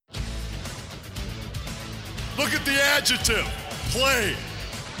Look at the adjective. Play.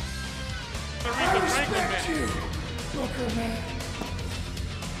 Aretha Franklin, man. Booker, man.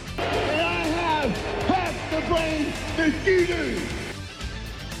 And I have half the brain that you do.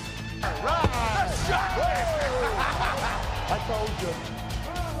 Right. Shot. I told you.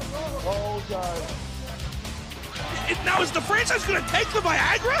 Oh, God. Now is the franchise going to take the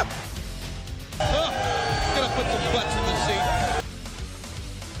Viagra? Gonna put some butts in the seat.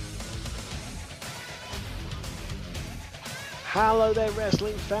 Hello there,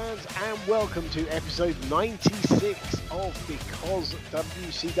 wrestling fans, and welcome to episode 96 of Because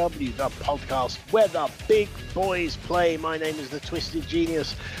WCW, the podcast where the big boys play. My name is the Twisted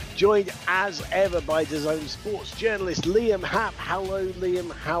Genius, joined as ever by DAZN sports journalist Liam Happ. Hello,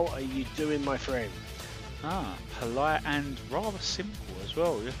 Liam. How are you doing, my friend? Polite and rather simple as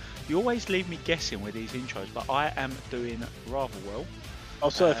well. You always leave me guessing with these intros, but I am doing rather well. Oh,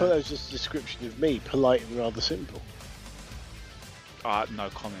 sorry, I thought that was just a description of me, polite and rather simple. No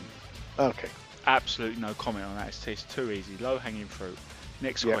comment. Okay. Absolutely no comment on that. It's too easy. Low hanging fruit.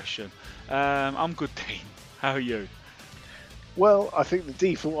 Next question. I'm good, Dean. How are you? Well, I think the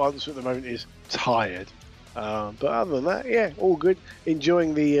default answer at the moment is tired. But other than that, yeah, all good.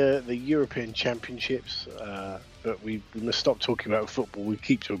 Enjoying the European Championships. But we must stop talking about football. We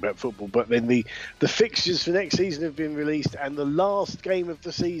keep talking about football. But then the fixtures for next season have been released, and the last game of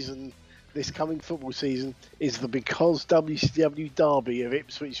the season, this coming football season, is the Because WCW derby of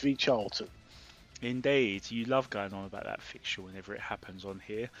Ipswich v Charlton. Indeed, you love going on about that fixture whenever it happens on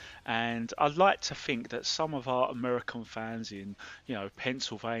here, and I'd like to think that some of our American fans in,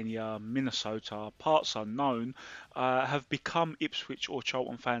 Pennsylvania, Minnesota, parts unknown, have become Ipswich or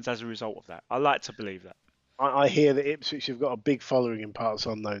Charlton fans as a result of that. I like to believe that. I hear that Ipswich have got a big following in parts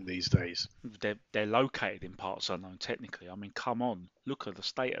unknown these days. They're located in parts unknown, technically. I mean, come on, look at the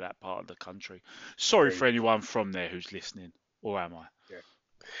state of that part of the country. Sorry for anyone from there who's listening, or am I? Yeah.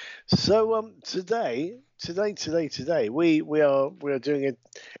 So today we are doing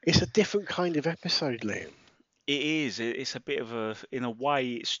it's a different kind of episode, Liam. It is. It's a bit of in a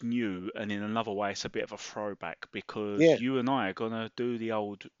way it's new, and in another way it's a bit of a throwback because you and I are gonna do the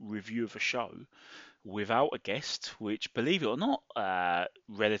old review of a show without a guest, which, believe it or not,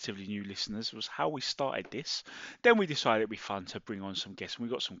 relatively new listeners, was how we started this. Then we decided it'd be fun to bring on some guests, and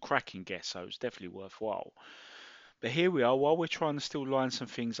we got some cracking guests, so it's definitely worthwhile. But here we are, while we're trying to still line some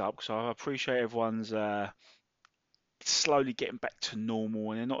things up, because I appreciate everyone's slowly getting back to normal,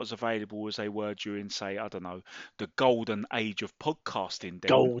 and they're not as available as they were during, say, I don't know, the golden age of podcasting.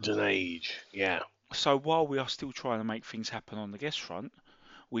 Golden age, yeah. So while we are still trying to make things happen on the guest front,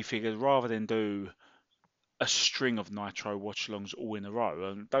 we figured rather than do a string of Nitro watch-alongs all in a row,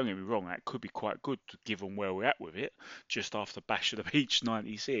 and don't get me wrong, that could be quite good given where we're at with it, just after Bash of the Beach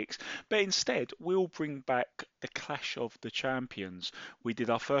 96, but instead we'll bring back the Clash of the Champions. We did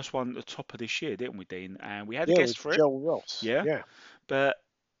our first one at the top of this year, didn't we, Dean? And we had a guest for it. Joel Ross. Yeah. But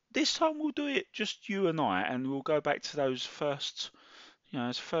this time we'll do it just you and I, and we'll go back to those first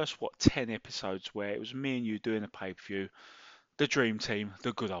 10 episodes where it was me and you doing a pay-per-view, the dream team,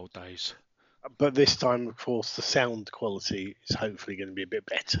 the good old days. But this time, of course, the sound quality is hopefully going to be a bit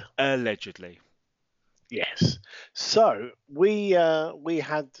better. Allegedly. Yes. So we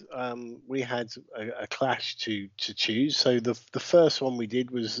had a clash to choose. So the first one we did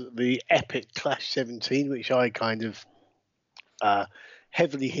was the epic Clash 17, which I kind of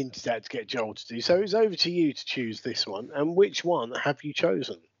heavily hinted at to get Joel to do. So it's over to you to choose this one. And which one have you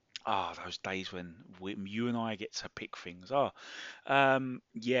chosen? Those days when you and I get to pick things.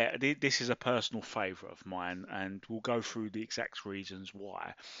 This is a personal favourite of mine, and we'll go through the exact reasons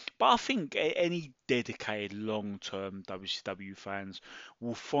why. But I think any dedicated long-term WCW fans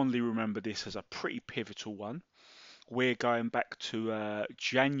will fondly remember this as a pretty pivotal one. We're going back to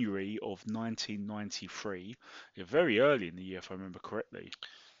January of 1993, very early in the year, if I remember correctly.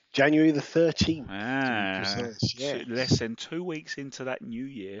 January the 13th. Yes. Less than 2 weeks into that new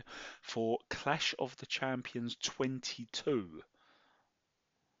year for Clash of the Champions 22.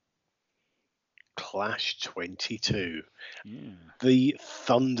 Clash 22. Yeah. The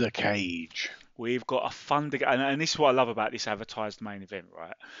Thunder Cage. We've got a Thunder, and this is what I love about this advertised main event,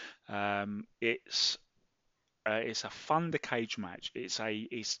 right? It's a Thunder Cage match. It's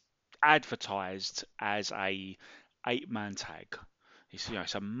advertised as a 8-man tag.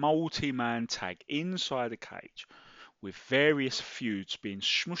 It's a multi-man tag inside a cage with various feuds being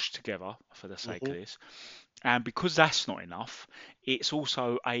smushed together for the sake of this. And because that's not enough, it's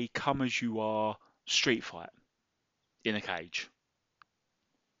also a come-as-you-are street fight in a cage.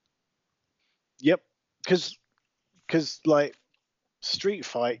 Yep, because like street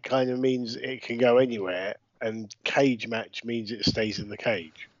fight kind of means it can go anywhere, and cage match means it stays in the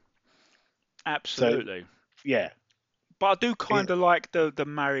cage. Absolutely. So, yeah. But I do kind of like the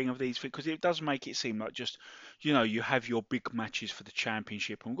marrying of these things because it does make it seem like just, you have your big matches for the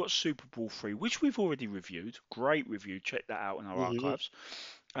championship, and we've got Super Bowl 3, which we've already reviewed. Great review. Check that out in our archives.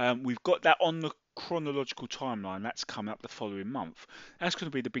 We've got that on the chronological timeline. That's coming up the following month. That's going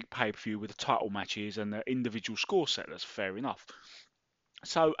to be the big pay-per-view with the title matches and the individual score settlers. Fair enough.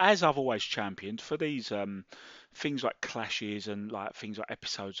 So, as I've always championed for these things like clashes and like things like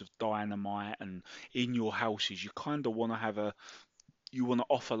episodes of Dynamite and in your houses, you kind of want to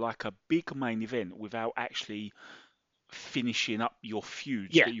offer like a big main event without actually finishing up your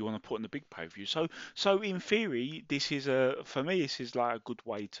feuds that you want to put in the big pay-per-view. So in theory, for me, this is like a good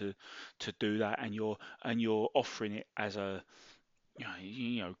way to do that, and you're offering it as a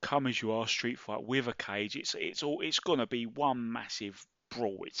come as you are street fight with a cage. It's gonna be one massive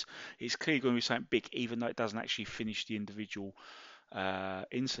brawl. It's clearly going to be something big, even though it doesn't actually finish the individual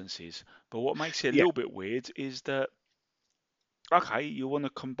instances. But what makes it a little bit weird is that, okay, you want to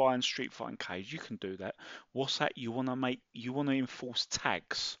combine street fight and cage, you can do that. What's that? You want to enforce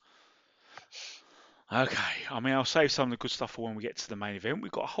tags. Okay, I mean, I'll save some of the good stuff for when we get to the main event. We've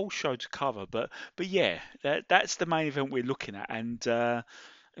got a whole show to cover, but yeah, that's the main event we're looking at. And do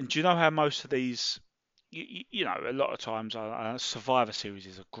you know how most of these, a lot of times, Survivor Series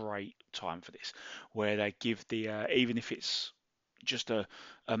is a great time for this, where they give even if it's just a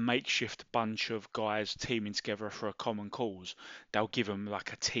makeshift bunch of guys teaming together for a common cause, they'll give them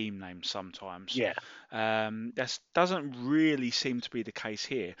like a team name sometimes. Yeah. That doesn't really seem to be the case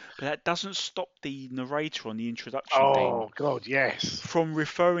here, but that doesn't stop the narrator on the introduction God, yes. from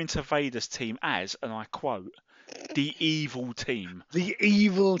referring to Vader's team as, and I quote, the evil team. The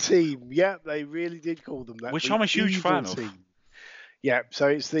evil team. Yeah, they really did call them that. Which I'm a huge fan of. Yeah, so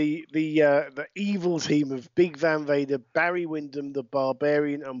it's the evil team of Big Van Vader, Barry Windham, the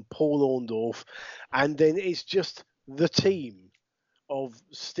Barbarian, and Paul Orndorff, and then it's just the team of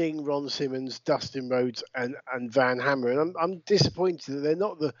Sting, Ron Simmons, Dustin Rhodes, and Van Hammer. And I'm disappointed that they're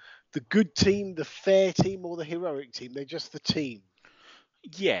not the good team, the fair team, or the heroic team. They're just the team.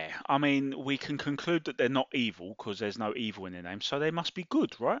 Yeah, I mean, we can conclude that they're not evil because there's no evil in their name, so they must be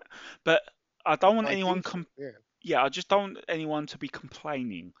good, right? But I don't want anyone I just don't want anyone to be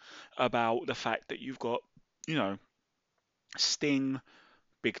complaining about the fact that you've got, Sting,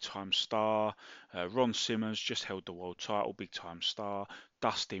 big time star, Ron Simmons just held the world title, big time star,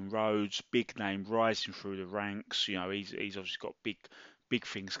 Dustin Rhodes, big name rising through the ranks. He's obviously got big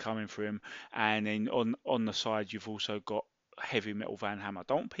things coming for him, and then on the side you've also got heavy metal Van Hammer.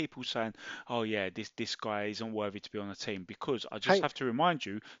 Don't want people saying, oh yeah, this guy isn't worthy to be on a team, because I just have to remind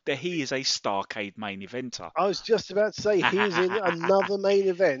you that he is a Starcade main eventer. I was just about to say he's in another main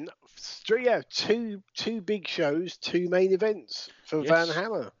event. Two big shows, 2 main events for Van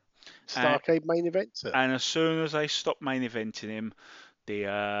Hammer. Starcade main eventer. And as soon as they stopped main eventing him,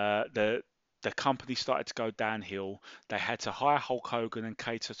 the company started to go downhill. They had to hire Hulk Hogan and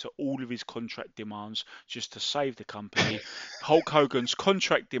cater to all of his contract demands just to save the company. Hulk Hogan's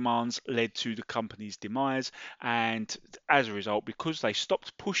contract demands led to the company's demise, and as a result, because they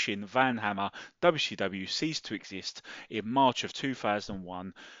stopped pushing Van Hammer, WCW ceased to exist in March of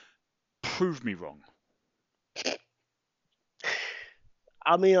 2001. Prove me wrong.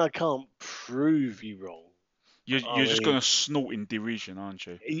 I mean, I can't prove you wrong. You're just going to snort in derision, aren't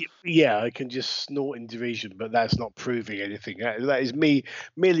you? Yeah, I can just snort in derision, but that's not proving anything. That is me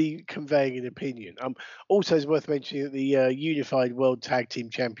merely conveying an opinion. Also, it's worth mentioning that the Unified World Tag Team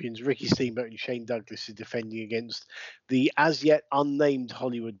Champions Ricky Steamboat and Shane Douglas are defending against the as yet unnamed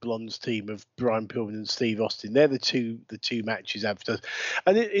Hollywood Blondes team of Brian Pillman and Steve Austin. They're the two matches advertised,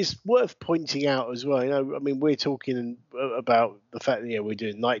 and it's worth pointing out as well. I mean, we're talking about the fact that we're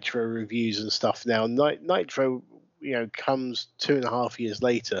doing Nitro reviews and stuff now. Nitro, comes 2.5 years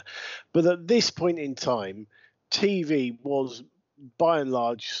later, but at this point in time, TV was by and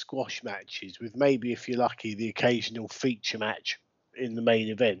large squash matches, with maybe, if you're lucky, the occasional feature match in the main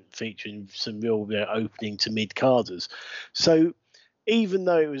event featuring some real opening to mid-carders. So even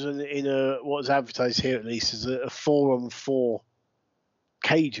though it was in a what's advertised here at least as a 4-on-4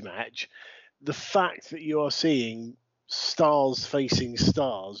 cage match, the fact that you are seeing stars facing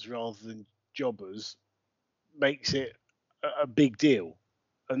stars rather than jobbers makes it a big deal.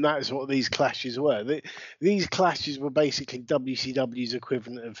 And that's what these clashes were. These clashes were basically WCW's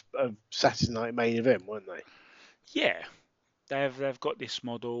equivalent of Saturday Night Main Event, weren't they? Yeah. They've got this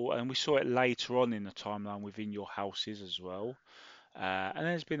model, and we saw it later on in the timeline within your houses as well. And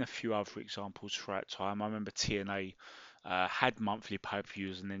there's been a few other examples throughout time. I remember TNA had monthly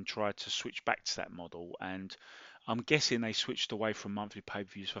pay-per-views and then tried to switch back to that model. And I'm guessing they switched away from monthly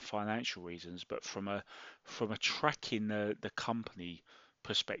pay-per-views for financial reasons, but from a tracking the company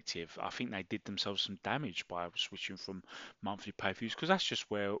perspective, I think they did themselves some damage by switching from monthly pay-per-views, because that's just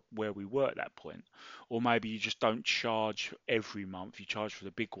where we were at that point. Or maybe you just don't charge every month, you charge for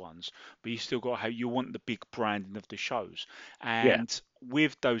the big ones, but you still got how you want the big branding of the shows. And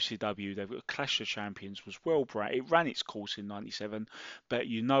with WCW, they've got Clash of Champions was well branded. It ran its course in '97, but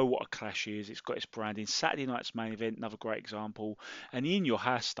you know what a Clash is. It's got its branding. Saturday Night's Main Event, another great example. And the In Your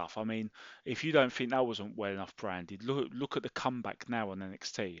House stuff. I mean, if you don't think that wasn't well enough branded, look at the comeback now on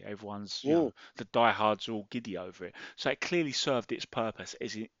NXT. Everyone's, you know, the diehards are all giddy over it. So it clearly served its purpose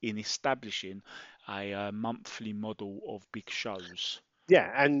as in establishing a monthly model of big shows. Yeah,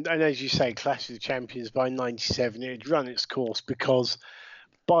 and as you say, Clash of the Champions by '97, it had run its course because,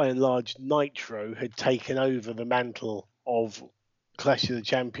 by and large, Nitro had taken over the mantle of Clash of the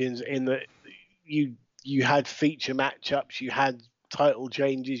Champions in that you had feature matchups, you had title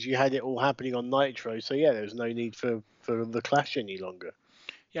changes, you had it all happening on Nitro. So yeah, there was no need for the Clash any longer.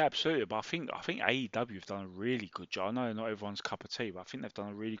 Yeah, absolutely. But I think AEW have done a really good job. I know not everyone's cup of tea, but I think they've done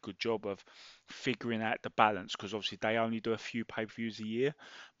a really good job of figuring out the balance, because obviously they only do a few pay-per-views a year.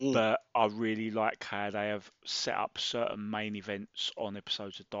 But I really like how they have set up certain main events on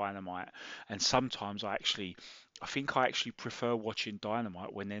episodes of Dynamite. And sometimes I think I actually prefer watching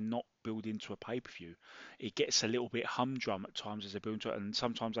Dynamite when they're not building to a pay-per-view. It gets a little bit humdrum at times as they build to it, and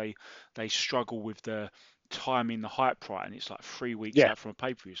sometimes they struggle with the timing, the hype right, and it's like 3 weeks out from a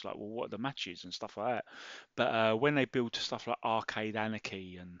pay-per-view. It's like, well, what are the matches and stuff like that? But when they build to stuff like Arcade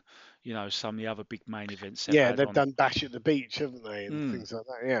Anarchy and, you know, some of the other big main events, they've done Bash at the Beach, haven't they, and things like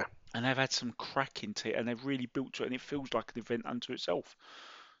that. Yeah, and they've had some cracking to it, and they've really built to it, and it feels like an event unto itself.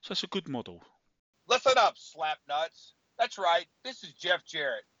 So it's a good model. Listen up, slapnuts. That's right. This is Jeff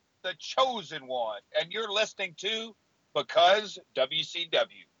Jarrett, the chosen one, and you're listening to Because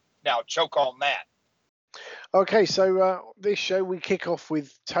WCW. Now choke on that. Okay, so this show we kick off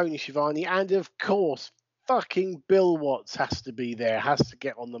with Tony Schiavone, and of course, fucking Bill Watts has to be there, has to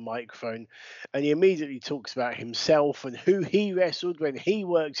get on the microphone, and he immediately talks about himself and who he wrestled when he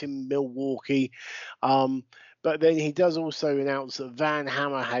worked in Milwaukee. But then he does also announce that Van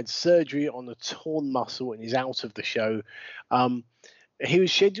Hammer had surgery on a torn muscle and is out of the show. He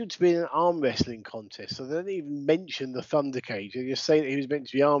was scheduled to be in an arm wrestling contest, so they don't even mention the Thunder Cage. They just say that he was meant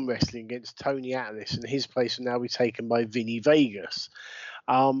to be arm wrestling against Tony Atlas, and his place will now be taken by Vinny Vegas.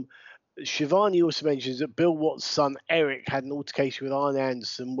 Schiavone also mentions that Bill Watts' son Eric had an altercation with Arn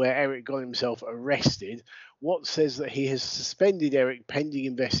Anderson where Eric got himself arrested. Watts says that he has suspended Eric pending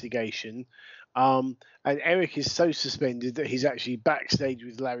investigation. And Eric is so suspended that he's actually backstage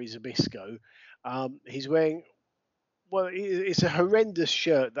with Larry Zbyszko. He's wearing, well, it's a horrendous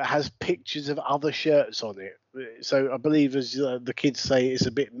shirt that has pictures of other shirts on it. So I believe, as the kids say, it's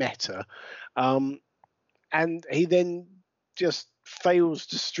a bit meta. And he then just fails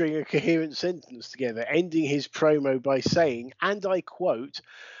to string a coherent sentence together, ending his promo by saying, and I quote,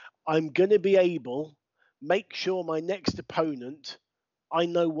 "I'm going to be able, make sure my next opponent, I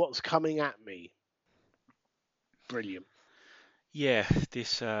know what's coming at me." Brilliant. Yeah,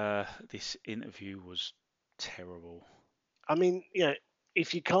 this interview was terrible. I mean, you know,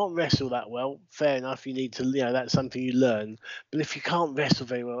 if you can't wrestle that well, fair enough. You need to, you know, that's something you learn. But if you can't wrestle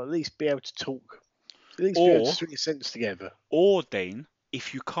very well, at least be able to talk. At least be able to string a sentence together. Or, Dean,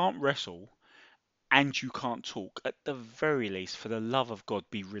 if you can't wrestle and you can't talk, at the very least, for the love of God,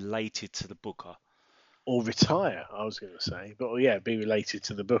 be related to the booker. Or retire, I was going to say. But, yeah, be related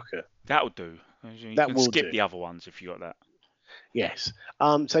to the booker. That'll do. You that can will skip do. the other ones if you got that. Yes.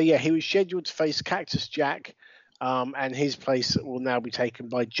 So, yeah, he was scheduled to face Cactus Jack. And his place will now be taken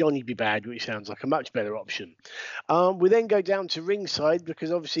by Johnny B. Bad, which sounds like a much better option. We then go down to ringside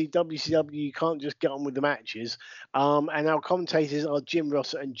because obviously WCW, you can't just get on with the matches. And our commentators are Jim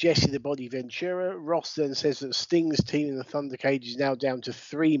Ross and Jesse the Body Ventura. Ross then says that Sting's team in the Thunder Cage is now down to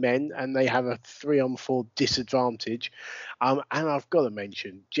 3 men and they have a 3-on-4 disadvantage. And I've got to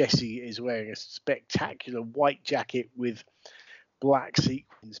mention, Jesse is wearing a spectacular white jacket with black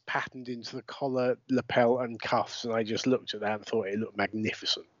sequins patterned into the collar, lapel, and cuffs, and I just looked at that and thought it looked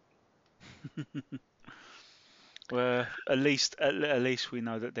magnificent. Well, at least we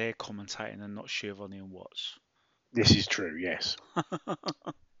know that they're commentating and not Schiavone and Watts. This is true, yes.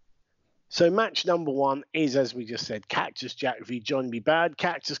 So match number 1 is, as we just said, Cactus Jack v Johnny B. Bad.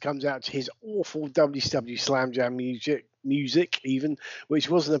 Cactus comes out to his awful WCW Slam Jam music. music, even, which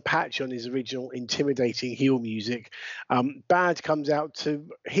wasn't a patch on his original intimidating heel music. Bad comes out to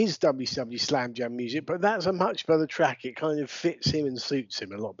his WCW Slam Jam music, but that's a much better track. It kind of fits him and suits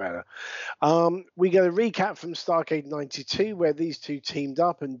him a lot better. We get a recap from Starrcade 92 where these two teamed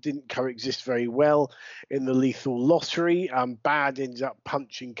up and didn't coexist very well in the Lethal Lottery. Bad ends up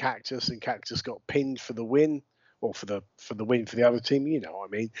punching Cactus, and Cactus got pinned for the win. Or for the win for the other team, you know what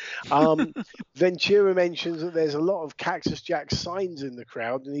I mean. Ventura mentions that there's a lot of Cactus Jack signs in the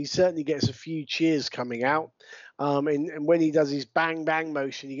crowd, and he certainly gets a few cheers coming out. And when he does his bang bang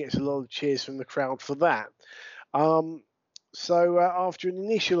motion, he gets a lot of cheers from the crowd for that. So after an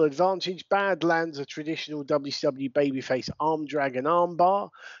initial advantage, Bad lands a traditional WCW babyface arm drag and armbar.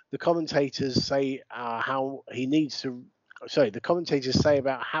 The commentators say the commentators say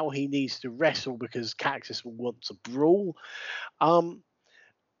about how he needs to wrestle because Cactus will want to brawl.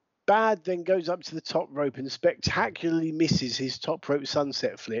 Bad then goes up to the top rope and spectacularly misses his top rope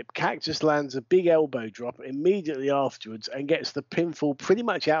sunset flip. Cactus lands a big elbow drop immediately afterwards and gets the pinfall pretty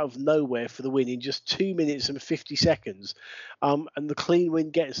much out of nowhere for the win in just 2 minutes and 50 seconds. And the clean win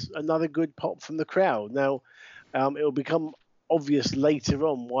gets another good pop from the crowd. Now, it will become obvious later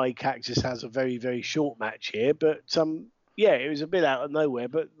on why Cactus has a very, very short match here, but yeah, it was a bit out of nowhere,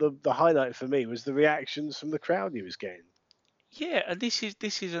 but the highlight for me was the reactions from the crowd he was getting. Yeah, and this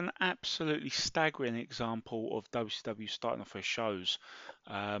is an absolutely staggering example of WCW starting off their shows.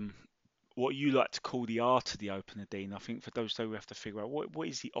 What you like to call the art of the opener, Dean. I think for WCW we have to figure out what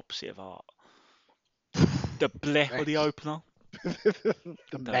is the opposite of art. The blech of the opener.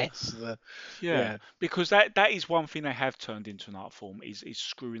 The mess. Yeah, because that is one thing they have turned into an art form is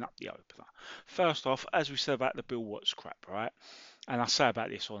screwing up the opener. First off, as we said about the Bill Watts crap, right? And I say about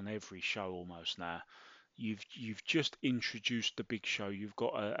this on every show almost now. You've just introduced the big show. You've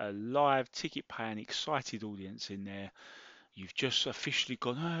got a live ticket paying excited audience in there. You've just officially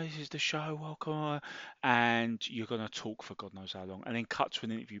gone, oh, this is the show, welcome on, and you're going to talk for God knows how long, and then cut to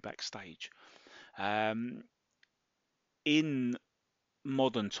an interview backstage. In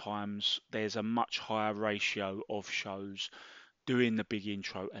modern times, there's a much higher ratio of shows doing the big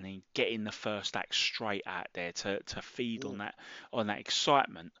intro and then getting the first act straight out there to feed on that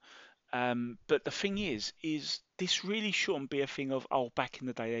excitement. But the thing is this really shouldn't be a thing of, oh, back in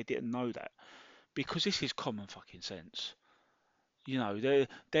the day they didn't know that, because this is common fucking sense. You know,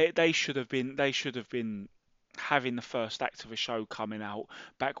 they should have been having the first act of a show coming out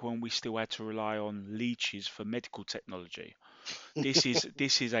back when we still had to rely on leeches for medical technology. This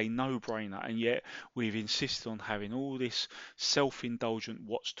is a no-brainer, and yet we've insisted on having all this self-indulgent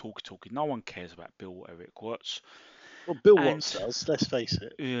Watts talking. No one cares about Bill Eric Watts. Well, Bill Watts does, let's face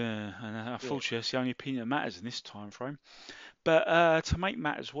it. Yeah, and unfortunately that's the only opinion that matters in this time frame. But to make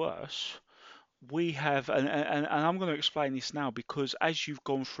matters worse, we have, and I'm going to explain this now, because as you've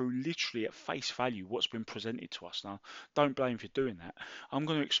gone through literally at face value what's been presented to us now, don't blame for doing that. I'm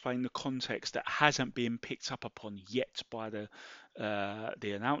going to explain the context that hasn't been picked up upon yet by the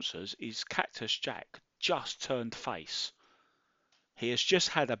announcers. Is Cactus Jack just turned face. He has just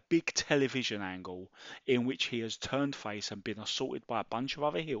had a big television angle in which he has turned face and been assaulted by a bunch of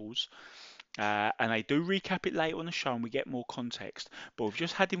other heels. And they do recap it later on the show and we get more context, but we've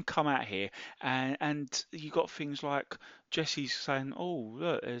just had him come out here and you got things like Jesse's saying, oh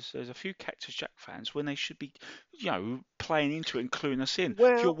look, there's a few Cactus Jack fans, when they should be, playing into it and cluing us in.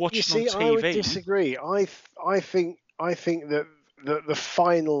 Well, if you're watching on TV, I would disagree. I think that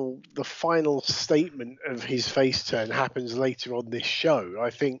the final statement of his face turn happens later on this show.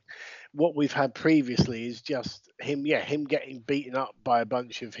 I think what we've had previously is just him getting beaten up by a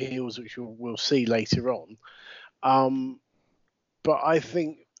bunch of heels, which we'll see later on. But I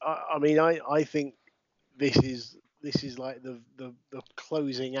think, I think this is like the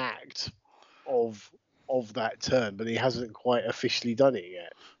closing act of that turn, but he hasn't quite officially done it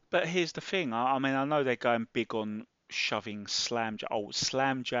yet. But here's the thing. I know they're going big on shoving Slam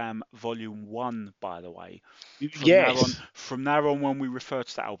Jam Volume 1, by the way. From now on, when we refer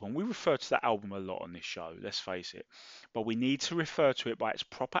to that album, we refer to that album a lot on this show, let's face it. But we need to refer to it by its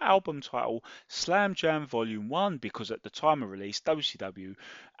proper album title, Slam Jam Volume 1, because at the time of release, WCW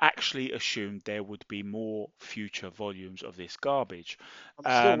actually assumed there would be more future volumes of this garbage.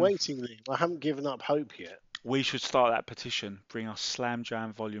 I'm still waiting, Liam. I haven't given up hope yet. We should start that petition. Bring us Slam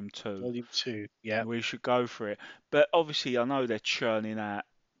Jam Volume 2. Volume 2, yeah. We should go for it. But obviously, I know they're churning out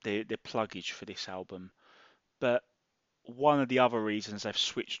the pluggage for this album. But one of the other reasons they've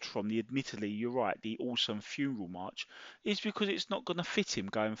switched from admittedly, you're right, the awesome Funeral March, is because it's not going to fit him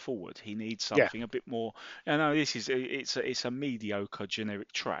going forward. He needs something a bit more. I know it's a mediocre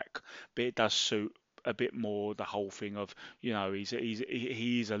generic track, but it does suit a bit more the whole thing of, you know,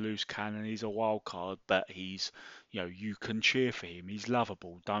 he is a loose cannon, he's a wild card, but he's, you know, you can cheer for him, he's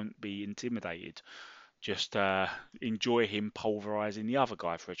lovable, don't be intimidated, just enjoy him pulverizing the other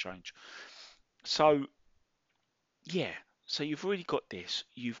guy for a change. So yeah, so you've already got this.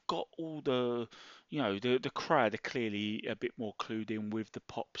 You've got all the, you know, the crowd are clearly a bit more clued in with the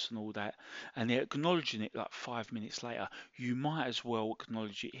pops and all that, and they're acknowledging it like 5 minutes later. You might as well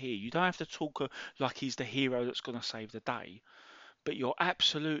acknowledge it here. You don't have to talk like he's the hero that's going to save the day, but you're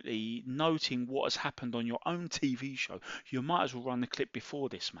absolutely noting what has happened on your own TV show. You might as well run the clip before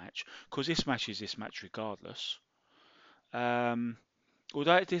this match, because this match is this match regardless.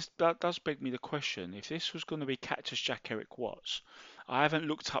 Although that does beg me the question, if this was going to be Cactus Jack Eric Watts, I haven't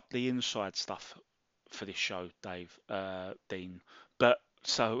looked up the inside stuff for this show, Dean. But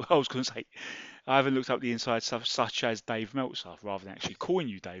so I was going to say, I haven't looked up the inside stuff such as Dave Meltzer, rather than actually calling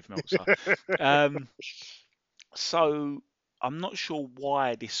you Dave Meltzer. So I'm not sure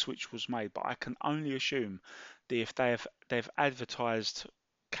why this switch was made, but I can only assume that if they've advertised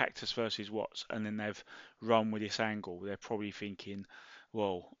Cactus versus Watts and then they've run with this angle, they're probably thinking,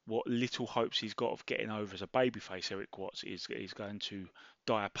 well, what little hopes he's got of getting over as a babyface, Eric Watts, is going to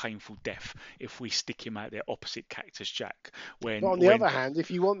die a painful death if we stick him out there opposite Cactus Jack. But on the other hand, if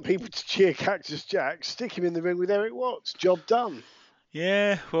you want people to cheer Cactus Jack, stick him in the ring with Eric Watts. Job done.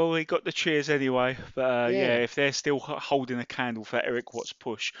 Yeah, well, he got the cheers anyway. But yeah, if they're still holding a candle for Eric Watts'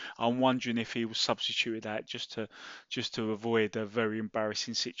 push, I'm wondering if he was substituted out just to avoid a very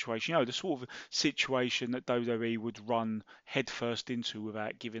embarrassing situation. You know, the sort of situation that WWE would run headfirst into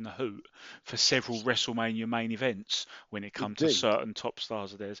without giving a hoot for several WrestleMania main events when it comes to certain top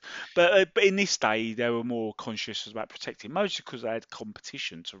stars of theirs. But in this day, they were more conscious about protecting, mostly because they had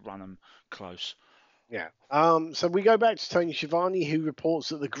competition to run them close. Yeah. So we go back to Tony Schiavone, who reports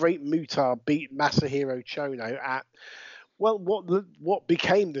that the Great Mutar beat Masahiro Chono at, well, what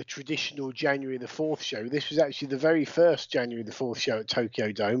became the traditional January the 4th show. This was actually the very first January the 4th show at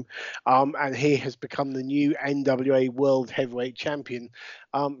Tokyo Dome, and he has become the new NWA World Heavyweight Champion.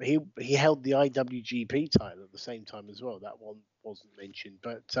 He held the IWGP title at the same time as well. That one wasn't mentioned,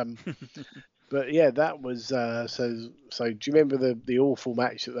 but but yeah, that was so. Do you remember the awful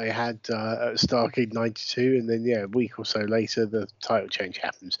match that they had at Starrcade '92, and then a week or so later the title change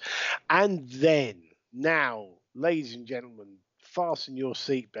happens, and then now, ladies and gentlemen, fasten your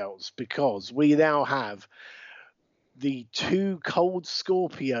seatbelts because we now have the Too Cold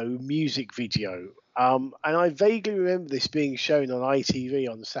Scorpio music video. And I vaguely remember this being shown on ITV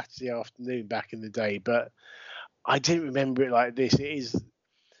on Saturday afternoon back in the day, but I didn't remember it like this. It is,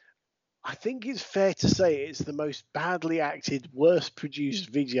 I think it's fair to say, it's the most badly acted, worst produced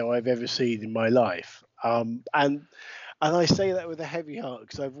video I've ever seen in my life. And I say that with a heavy heart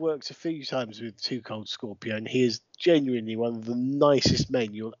because I've worked a few times with Too Cold Scorpio, and he is genuinely one of the nicest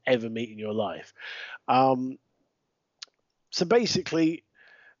men you'll ever meet in your life. So basically,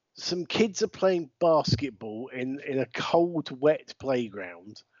 some kids are playing basketball in a cold, wet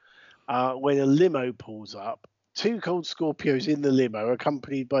playground when a limo pulls up. Too Cold Scorpios in the limo,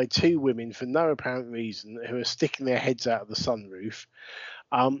 accompanied by two women for no apparent reason, who are sticking their heads out of the sunroof.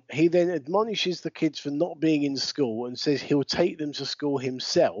 He then admonishes the kids for not being in school and says he'll take them to school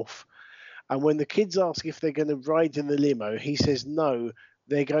himself. And when the kids ask if they're going to ride in the limo, he says no,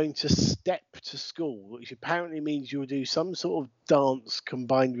 they're going to step to school, which apparently means you'll do some sort of dance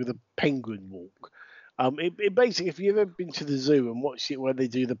combined with a penguin walk. It basically, if you've ever been to the zoo and watched it where they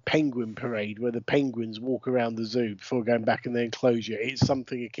do the penguin parade, where the penguins walk around the zoo before going back in their enclosure, it's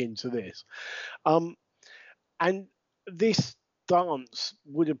something akin to this. And this dance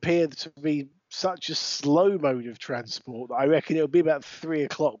would appear to be such a slow mode of transport that I reckon it'll be about 3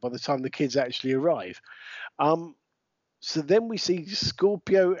 o'clock by the time the kids actually arrive. So then we see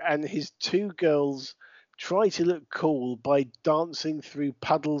Scorpio and his two girls try to look cool by dancing through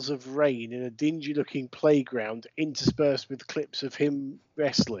puddles of rain in a dingy-looking playground interspersed with clips of him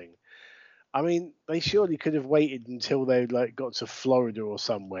wrestling. I mean, they surely could have waited until they got to Florida or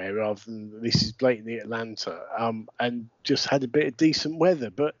somewhere rather than this is blatantly Atlanta, and just had a bit of decent weather.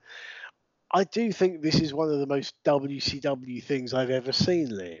 But I do think this is one of the most WCW things I've ever seen,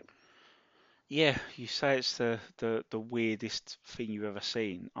 Liam. Yeah, you say it's the weirdest thing you've ever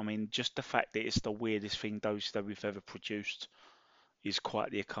seen. I mean, just the fact that it's the weirdest thing WCW've ever produced is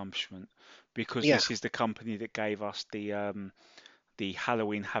quite the accomplishment, because this is the company that gave us the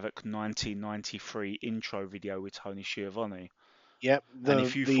Halloween Havoc 1993 intro video with Tony Schiavone. Yep, the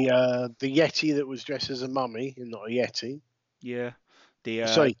Yeti that was dressed as a mummy and not a Yeti. Yeah,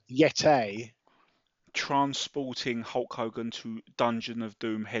 Yeti. Transporting Hulk Hogan to Dungeon of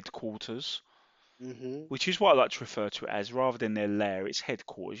Doom headquarters. which is what I like to refer to it as, rather than their lair, it's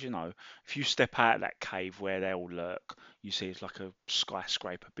headquarters. If you step out of that cave where they all lurk, you see it's like a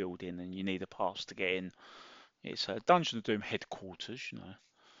skyscraper building, and you need a pass to get in. It's a Dungeon of Doom headquarters,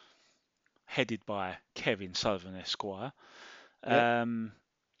 headed by Kevin Sullivan Esquire. Yep.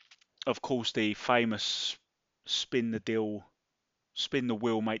 Of course, the famous spin the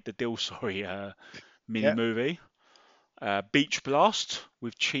wheel, make the deal. Sorry, mini Yep. movie. Beach Blast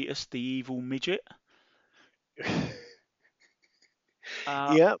with Cheetah, the evil midget.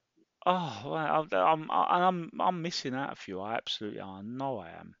 Yep. Oh, well, I'm missing out a few. I absolutely are. I know I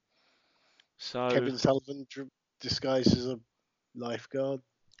am. So Kevin Sullivan disguised as a lifeguard.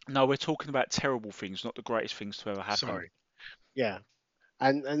 no, we're talking about terrible things, not the greatest things to ever happen. Sorry. Yeah,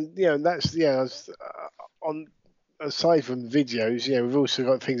 and that's on. Aside from videos, we've also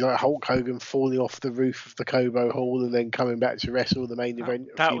got things like Hulk Hogan falling off the roof of the Cobo Hall and then coming back to wrestle the main event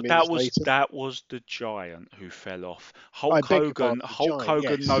a few minutes later. That was the Giant who fell off. I beg your Hulk pardon,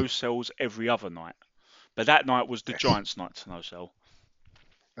 Hogan yes. no sells every other night, but that night was the Giant's night to no sell.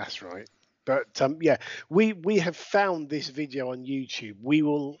 That's right. But we have found this video on YouTube. We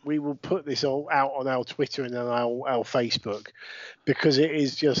will put this all out on our Twitter and on our Facebook, because it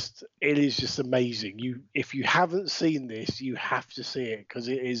is just amazing. If you haven't seen this, you have to see it, because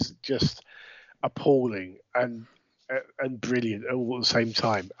it is just appalling and brilliant all at the same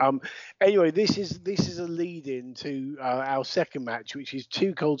time. Anyway, this is a lead in to our second match, which is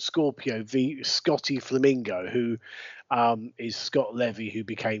Too Cold Scorpio v Scotty Flamingo, who is Scott Levy, who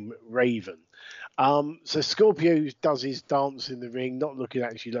became Raven. So Scorpio does his dance in the ring, not looking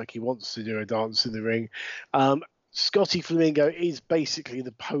actually like he wants to do a dance in the ring. Scotty Flamingo is basically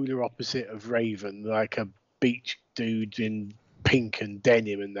the polar opposite of Raven, like a beach dude in pink and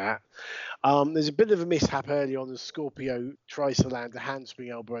denim and that. There's a bit of a mishap early on as Scorpio tries to land a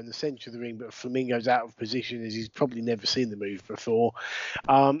handspring elbow in the centre of the ring, but Flamingo's out of position as he's probably never seen the move before.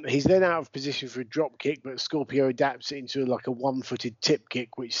 He's then out of position for a drop kick, but Scorpio adapts it into like a one-footed tip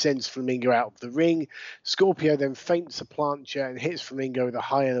kick, which sends Flamingo out of the ring. Scorpio then feints a plancha and hits Flamingo with a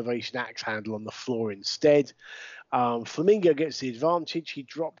high elevation axe handle on the floor instead. Flamingo gets the advantage. He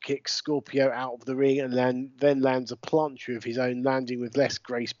drop kicks Scorpio out of the ring and then lands a plancha of his own, landing with less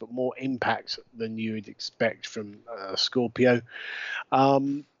grace but more impact than you would expect from Scorpio.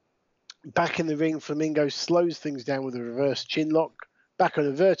 Back in the ring, Flamingo slows things down with a reverse chin lock. Back on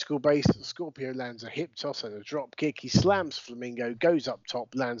a vertical base, Scorpio lands a hip toss and a drop kick. He slams Flamingo, goes up top,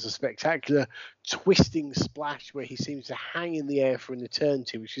 lands a spectacular twisting splash where he seems to hang in the air for an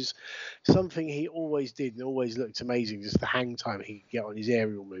eternity, which is something he always did and always looked amazing, just the hang time he could get on his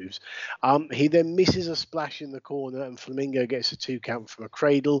aerial moves. He then misses a splash in the corner and Flamingo gets a 2 count from a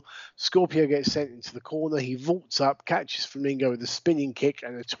cradle. Scorpio gets sent into the corner. He vaults up, catches Flamingo with a spinning kick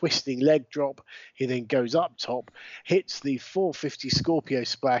and a twisting leg drop. He then goes up top, hits the 450 Scorpio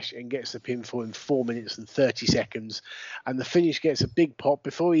splash and gets the pinfall in 4 minutes and 30 seconds. And the finish gets a big pop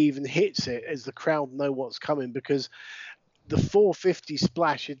before he even hits it, as the crowd know what's coming, because the 450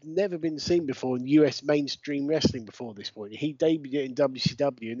 splash had never been seen before in US mainstream wrestling before this point. He debuted it in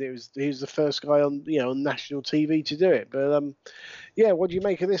WCW, and he was the first guy on on national TV to do it. But what do you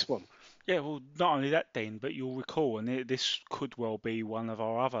make of this one? Yeah, well, not only that, Dean, but you'll recall, and this could well be one of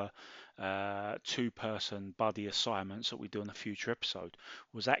our other two-person buddy assignments that we do on a future episode,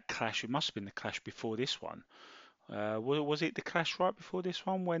 was that clash. It must have been the clash before this one. Was it the clash right before this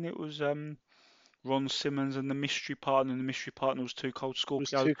one when it was Ron Simmons and the mystery partner, and the mystery partner was Too Cold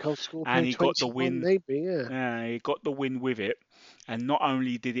Scorpio? Too Cold Scorpio, and he got the win. Maybe, yeah. He got the win with it. And not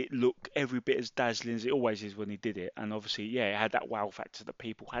only did it look every bit as dazzling as it always is when he did it, and obviously, it had that wow factor that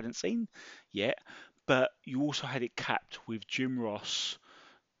people hadn't seen yet, but you also had it capped with Jim Ross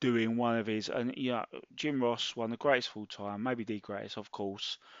doing one of his, and Jim Ross, one of the greatest of all time, maybe the greatest, of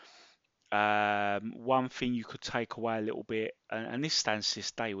course. One thing you could take away a little bit, and this stands to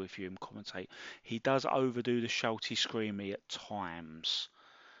this day with you and commentate, he does overdo the shouty screamy at times.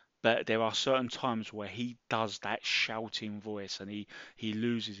 But there are certain times where he does that shouting voice and he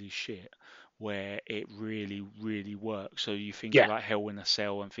loses his shit, where it really, really works. So you think of like Hell in a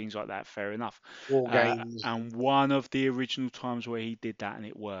Cell and things like that, fair enough. War Games. And one of the original times where he did that and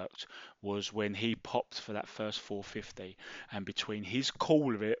it worked was when he popped for that first 450. And between his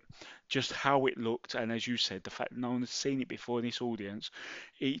call of it, just how it looked, and as you said, the fact that no one had seen it before in this audience,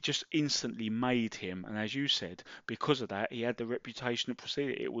 it just instantly made him. And as you said, because of that, he had the reputation that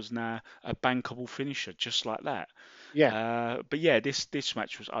preceded it. It was now a bankable finisher, just like that. Yeah. But this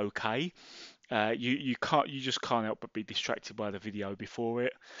match was okay. You just can't help but be distracted by the video before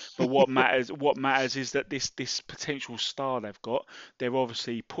it. But what matters is that this potential star they've got, they're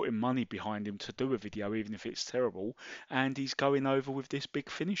obviously putting money behind him to do a video, even if it's terrible, and he's going over with this big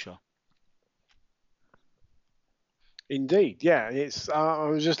finisher. Indeed, yeah. It's I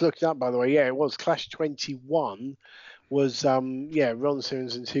was just looking up, by the way. Yeah, it was Clash 21. Was Ron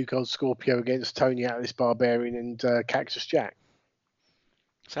Simmons and Too Cold Scorpio against Tony Atlas, Barbarian, and Cactus Jack.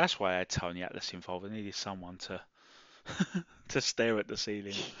 So that's why I had Tony Atlas involved. I needed someone to to stare at the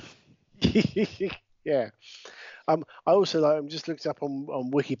ceiling. Yeah. I also I'm just looked up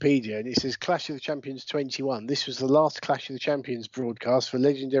on Wikipedia, and it says Clash of the Champions 21. This was the last Clash of the Champions broadcast for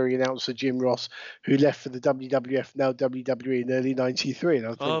legendary announcer Jim Ross, who left for the WWF, now WWE, in early '93. And I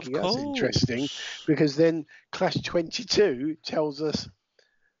was thinking that's interesting, because then Clash 22 tells us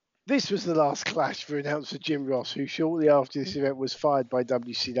this was the last Clash for announcer Jim Ross, who shortly after this event was fired by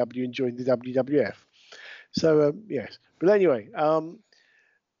WCW and joined the WWF. So yes, but anyway.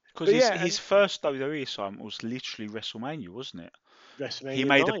 Because his first WWE assignment was literally WrestleMania, wasn't it?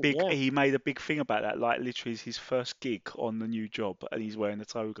 WrestleMania. He made a big thing about that. Like literally, his first gig on the new job, and he's wearing a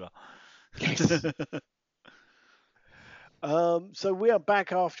toga. Yes. So we are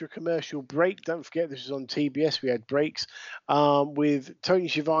back after a commercial break. Don't forget, this was on TBS. We had breaks with Tony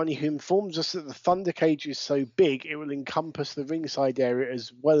Schiavone, who informs us that the Thunder Cage is so big it will encompass the ringside area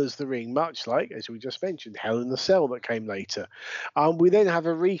as well as the ring, much like, as we just mentioned, Hell in the Cell that came later. We then have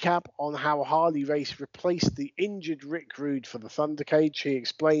a recap on how Harley Race replaced the injured Rick Rude for the Thunder Cage. He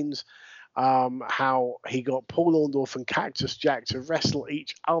explains how he got Paul Orndorff and Cactus Jack to wrestle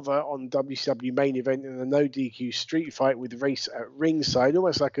each other on WCW main event in a no DQ street fight with Race at ringside,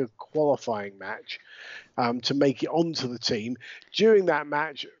 almost like a qualifying match to make it onto the team. During that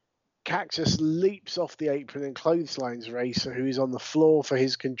match, Cactus leaps off the apron and clotheslines Race, who is on the floor for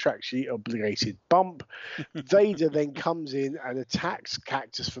his contractually obligated bump. Vader then comes in and attacks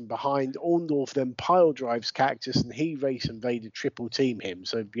Cactus from behind. Orndorff then pile drives Cactus, and Race, and Vader triple team him.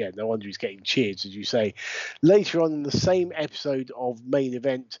 So, yeah, no wonder he's getting cheered, as you say. Later on in the same episode of Main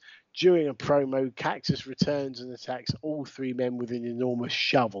Event, during a promo, Cactus returns and attacks all three men with an enormous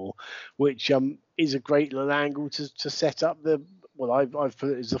shovel, which is a great little angle to set up the... Well, I've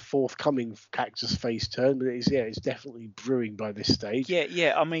put it as the forthcoming Cactus face turn, but it's definitely brewing by this stage.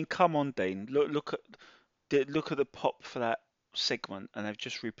 Yeah. I mean, come on, Dean. Look at the pop for that segment, and they've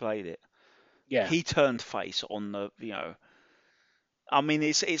just replayed it. Yeah, he turned face on the. I mean,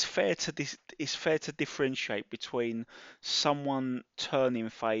 it's fair to differentiate between someone turning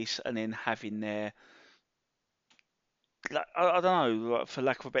face and then having their. Like, I don't know, for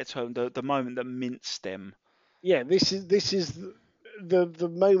lack of a better term, the moment that minced them. Yeah, this is the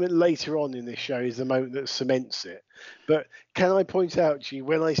moment later on in this show is the moment that cements it. But can I point out to you,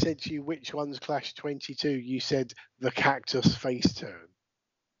 when I said to you which one's Clash 22, you said the Cactus face turn.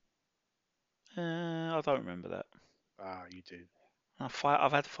 I don't remember that. Ah, you do.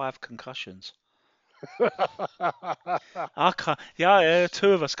 I've had 5 concussions. I can't. Yeah,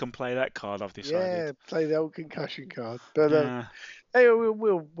 2 of us can play that card. I've decided. Yeah, play the old concussion card. But anyway,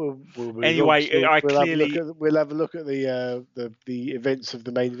 we'll anyway, we'll have a look at the events of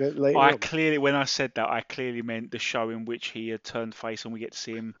the main event later. When I said that, I clearly meant the show in which he had turned face, and we get to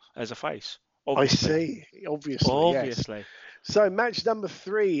see him as a face. Obviously. I see. Obviously. Yes. So match number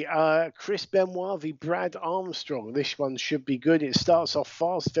 3, Chris Benoit v Brad Armstrong. This one should be good. It starts off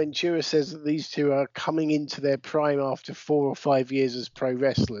fast. Ventura says that these two are coming into their prime after 4 or 5 years as pro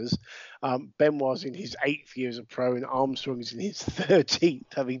wrestlers. Benoit's in his 8th year as a pro, and Armstrong's in his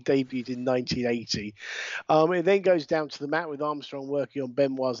 13th, having debuted in 1980. It then goes down to the mat with Armstrong working on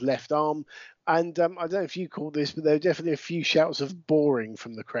Benoit's left arm. And I don't know if you call this, but there are definitely a few shouts of boring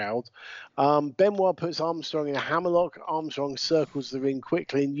from the crowd. Benoit puts Armstrong in a hammerlock. Armstrong circles the ring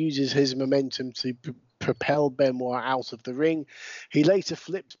quickly and uses his momentum to propel Benoit out of the ring. He later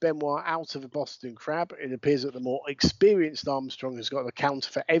flips Benoit out of a Boston Crab. It appears that the more experienced Armstrong has got the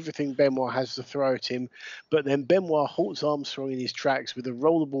counter for everything Benoit has to throw at him, but then Benoit halts Armstrong in his tracks with a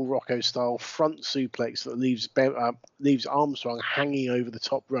rollable Rocco-style front suplex that leaves Armstrong hanging over the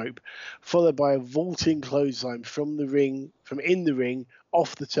top rope, followed by a vaulting clothesline from in the ring,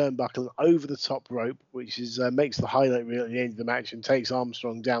 off the turnbuckle and over the top rope, which makes the highlight reel at the end of the match and takes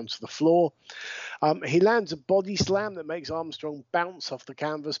Armstrong down to the floor. He lands a body slam that makes Armstrong bounce off the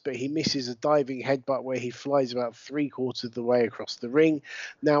canvas, but he misses a diving headbutt where he flies about 3/4 of the way across the ring.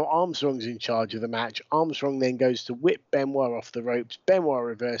 Now Armstrong's in charge of the match. Armstrong then goes to whip Benoit off the ropes. Benoit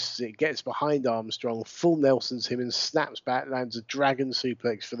reverses it, gets behind Armstrong, full Nelsons him and snaps back, lands a dragon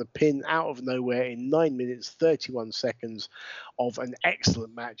suplex for the pin out of nowhere in 9 minutes 31 seconds of an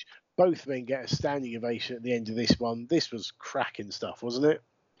excellent match. Both men get a standing ovation at the end of this one. This was cracking stuff, wasn't it?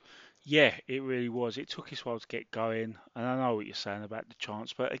 Yeah, it really was. It took us a while to get going, and I know what you're saying about the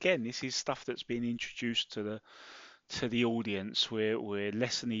chants, but again, this is stuff that's been introduced to the audience. We're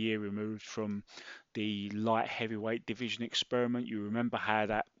less than a year removed from the light heavyweight division experiment. You remember how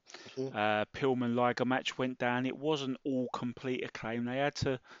that Pillman Liger match went down. It wasn't all complete acclaim. They had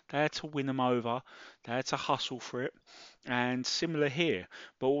to win them over. They had to hustle for it, and similar here.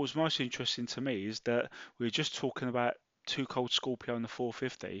 But what was most interesting to me is that we were just talking about Too Cold Scorpio in the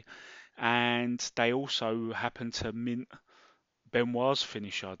 450, and they also happened to mint Benoit's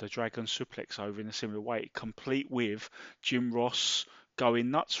finisher, the Dragon Suplex, over in a similar way, complete with Jim Ross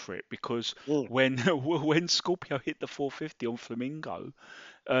going nuts for it, because when when Scorpio hit the 450 on Flamingo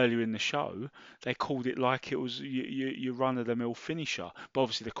earlier in the show, they called it like it was your run-of-the-mill finisher. But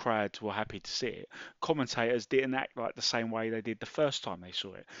obviously the crowd were happy to see it. Commentators didn't act like the same way they did the first time they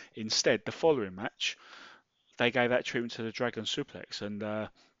saw it. Instead, the following match, they gave that treatment to the Dragon Suplex, and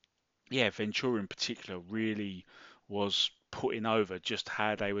Ventura in particular really was putting over just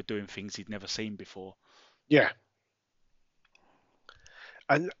how they were doing things he'd never seen before. Yeah.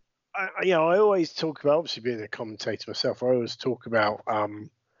 And I always talk about, obviously being a commentator myself, I always talk about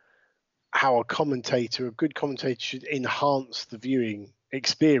how a good commentator should enhance the viewing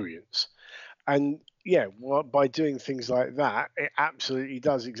experience. And by doing things like that, it absolutely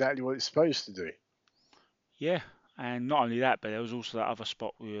does exactly what it's supposed to do. Yeah, and not only that, but there was also that other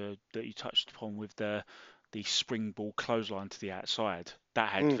spot that you touched upon with the springboard clothesline to the outside. That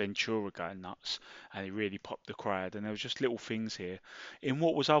had Ventura going nuts, and it really popped the crowd. And there was just little things here in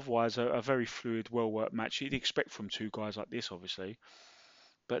what was otherwise a very fluid, well-worked match. You'd expect from two guys like this, obviously.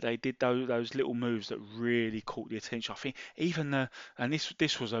 But they did those little moves that really caught the attention. I think even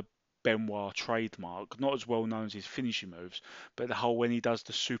this was a Benoit trademark, not as well known as his finishing moves, but the whole when he does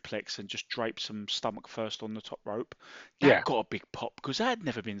the suplex and just drapes some stomach first on the top rope, that got a big pop because that had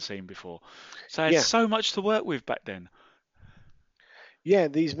never been seen before. So it's so much to work with back then. Yeah,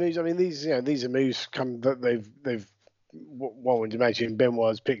 these moves. I mean, these are moves that they've. One would imagine Benoit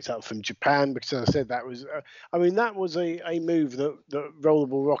has picked up from Japan, because as I said, that was that was a move that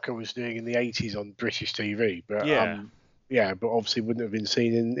Rollerball Rocker was doing in the 80s on British TV, but but obviously wouldn't have been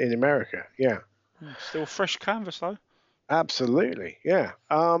seen in America. Still fresh canvas though. Absolutely, yeah.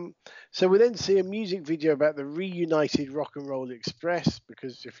 So we then see a music video about the reunited Rock and Roll Express,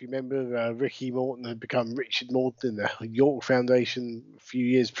 because if you remember, Ricky Morton had become Richard Morton in the York Foundation a few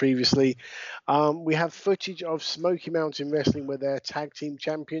years previously. We have footage of Smoky Mountain Wrestling where they're tag team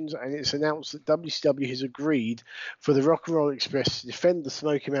champions, and it's announced that WCW has agreed for the Rock and Roll Express to defend the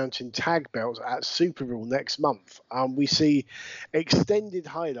Smoky Mountain tag belts at Super Bowl next month. We see extended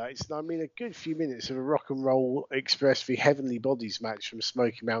highlights, and I mean a good few minutes of a Rock and Roll Express v Heavenly Bodies match from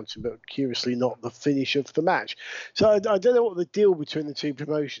Smoky Mountain, but curiously not the finish of the match. So I don't know what the deal between the two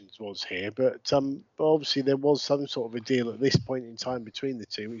promotions was here, but obviously there was some sort of a deal at this point in time between the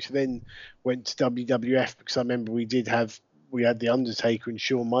two, which then went to WWF, because I remember we had The Undertaker and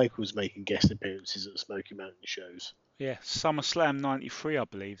Shawn Michaels making guest appearances at Smoky Mountain shows. Yeah, SummerSlam 93, I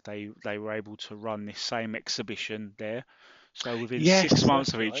believe they were able to run this same exhibition there. So within 6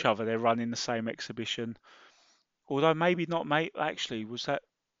 months of each other, they're running the same exhibition. Although maybe not, actually, was that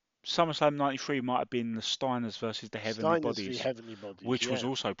SummerSlam 93 might have been the Steiners versus the Heavenly Bodies, which was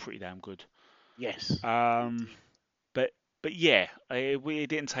also pretty damn good. Yes. But yeah, it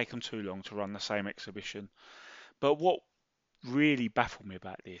didn't take them too long to run the same exhibition. But what really baffled me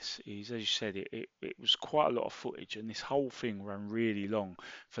about this is, as you said, it was quite a lot of footage, and this whole thing ran really long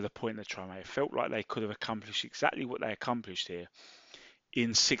for the point they're trying to make. It felt like they could have accomplished exactly what they accomplished here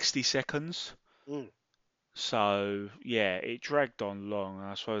in 60 seconds. So yeah, it dragged on long. And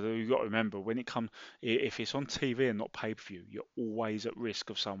I suppose you've got to remember, when it comes, if it's on TV and not pay-per-view, you're always at risk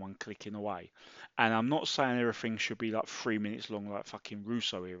of someone clicking away. And I'm not saying everything should be like 3 minutes long, like fucking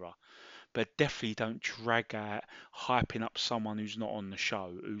Russo era, but definitely don't drag out hyping up someone who's not on the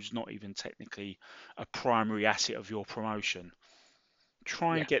show, who's not even technically a primary asset of your promotion.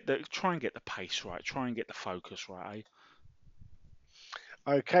 Try and get the pace right. Try and get the focus right. Eh?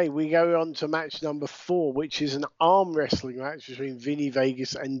 Okay, we go on to match number 4, which is an arm wrestling match between Vinny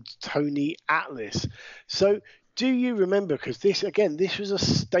Vegas and Tony Atlas. So, do you remember, because this was a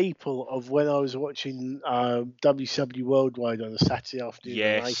staple of when I was watching WCW Worldwide on a Saturday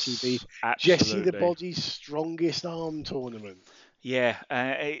afternoon on ITV. Absolutely. Jesse the Body's Strongest Arm Tournament. Yeah,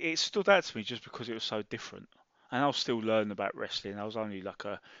 it stood out to me just because it was so different. And I was still learning about wrestling. I was only like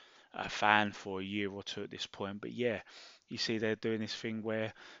a fan for a year or two at this point. But yeah, you see they're doing this thing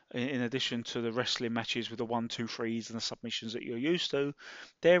where, in addition to the wrestling matches with the 1, 2, 3s and the submissions that you're used to,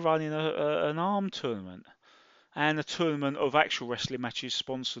 they're running an arm tournament. And a tournament of actual wrestling matches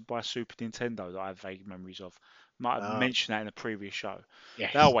sponsored by Super Nintendo that I have vague memories of. Might have mentioned that in a previous show.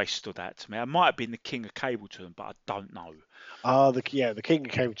 Yes. That always stood out to me. It might have been the King of Cable tournament, but I don't know. The King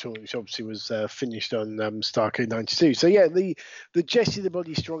of Cable tournament, which obviously was finished on Starrcade '92. So yeah, the Jesse the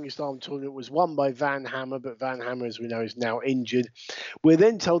Body Strongest Arm tournament was won by Van Hammer, but Van Hammer, as we know, is now injured. We're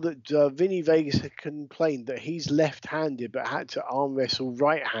then told that Vinny Vegas had complained that he's left-handed but had to arm wrestle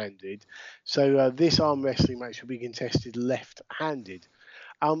right-handed. So this arm wrestling match will be contested left-handed.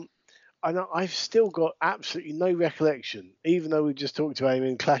 And I've still got absolutely no recollection, even though we just talked about him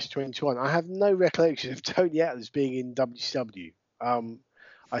in Clash 21. I have no recollection of Tony Atlas being in WCW.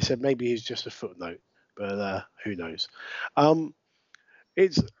 I said maybe he's just a footnote, but who knows?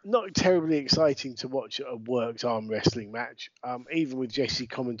 It's not terribly exciting to watch a worked arm wrestling match, even with Jesse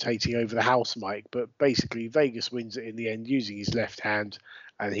commentating over the house mic. But basically, Vegas wins it in the end using his left hand,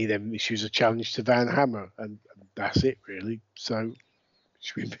 and he then issues a challenge to Van Hammer, and that's it, really. So.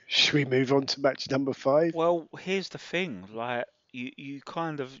 Should we move on to match number 5? Well, here's the thing, like you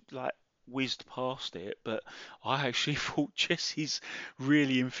kind of like whizzed past it, but I actually thought Jesse's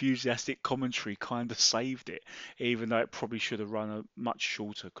really enthusiastic commentary kind of saved it, even though it probably should have run a much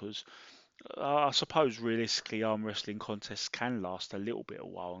shorter. Because I suppose realistically, arm wrestling contests can last a little bit of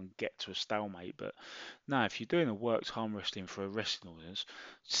while and get to a stalemate. But no, if you're doing a worked arm wrestling for a wrestling audience,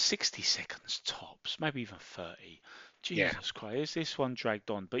 60 seconds tops, maybe even 30. Jesus Christ, this one dragged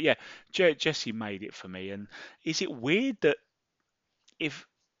on. But yeah, Jesse made it for me. And is it weird that if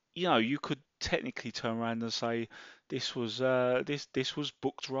you could technically turn around and say this was this was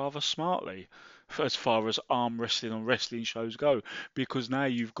booked rather smartly as far as arm wrestling on wrestling shows go, because now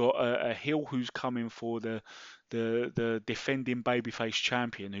you've got a heel who's coming for the defending babyface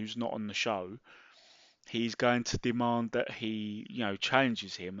champion who's not on the show. He's going to demand that he,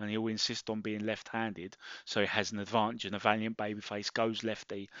 challenges him, and he'll insist on being left-handed, so he has an advantage. And a valiant babyface goes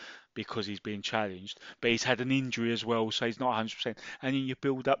lefty because he's being challenged, but he's had an injury as well, so he's not 100%. And then you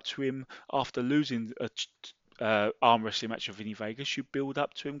build up to him after losing a arm wrestling match with Vinny Vegas. You build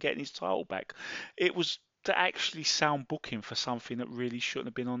up to him getting his title back. It was to actually sound booking for something that really shouldn't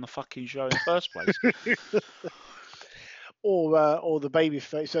have been on the fucking show in the first place. Or the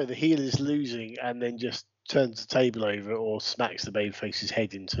babyface, so the heel is losing and then just turns the table over or smacks the babyface's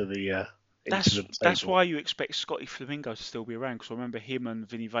head into the That's why you expect Scotty Flamingo to still be around, because I remember him and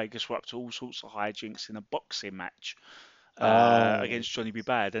Vinny Vegas were up to all sorts of hijinks in a boxing match against Johnny B.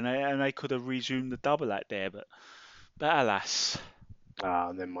 Bad, and they could have resumed the double act there, but alas.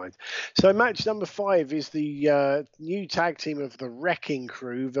 Never mind. So match number 5 is the new tag team of the Wrecking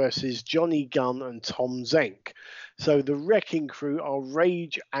Crew versus Johnny Gunn and Tom Zenk. So the Wrecking Crew are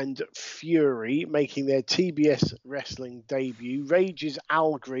Rage and Fury, making their TBS wrestling debut. Rage is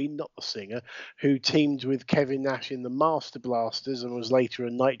Al Green, not the singer, who teamed with Kevin Nash in the Master Blasters and was later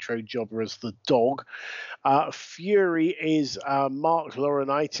a Nitro jobber as the Dog. Fury is Mark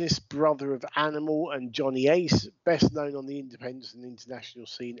Laurinaitis, brother of Animal and Johnny Ace, best known on the independent and international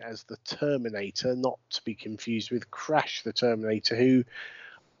scene as the Terminator, not to be confused with Crash the Terminator, who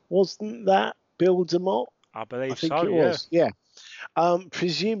wasn't that Bill DeMott? I believe think so, it was. Yeah.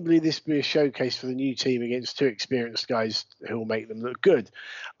 Presumably this will be a showcase for the new team against 2 experienced guys who will make them look good.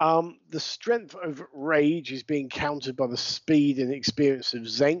 The strength of Rage is being countered by the speed and experience of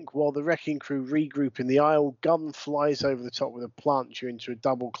Zenk, while the Wrecking Crew regroup in the aisle. Gunn flies over the top with a plancher into a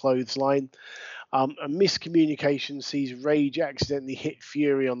double clothesline. A miscommunication sees Rage accidentally hit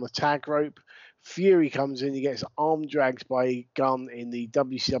Fury on the tag rope. Fury comes in, he gets arm dragged by Gunn in the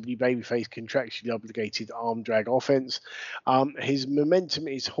WCW babyface contractually obligated arm drag offense. His momentum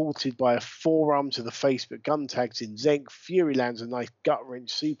is halted by a forearm to the face, but Gunn tags in Zenk. Fury lands a nice gut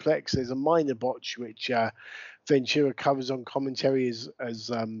wrench suplex. There's a minor botch which Ventura covers on commentary as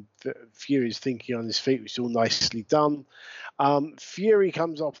Fury is thinking on his feet, which is all nicely done. Fury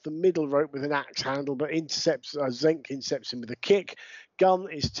comes off the middle rope with an axe handle, but Zenk intercepts him with a kick. Gunn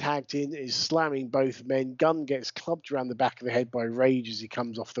is tagged in, is slamming both men. Gunn gets clubbed around the back of the head by Rage as he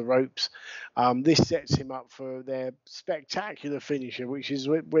comes off the ropes. This sets him up for their spectacular finisher, which is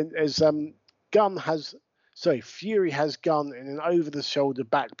Fury has Gunn in an over-the-shoulder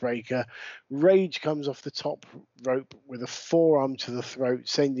backbreaker. Rage comes off the top rope with a forearm to the throat,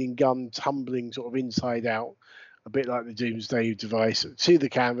 sending Gunn tumbling sort of inside out, a bit like the Doomsday device, to the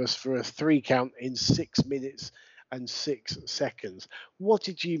canvas for a 3 count in 6 minutes and 6 seconds. What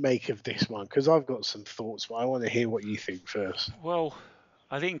did you make of this one? Because I've got some thoughts, but I want to hear what you think first. Well,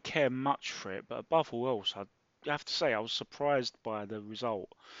 I didn't care much for it, but above all else, have to say I was surprised by the result,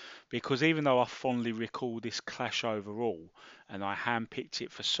 because even though I fondly recall this clash overall, and I handpicked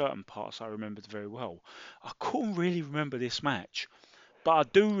it for certain parts I remembered very well, I couldn't really remember this match. But I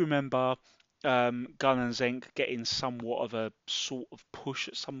do remember Gunn and Zenk getting somewhat of a sort of push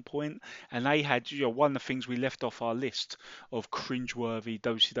at some point, and they had, one of the things we left off our list of cringeworthy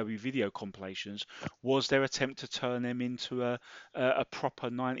WCW video compilations was their attempt to turn them into a proper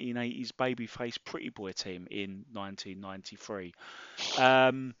 1980s babyface pretty boy team in 1993.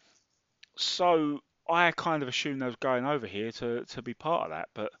 So I kind of assumed they was going over here to be part of that,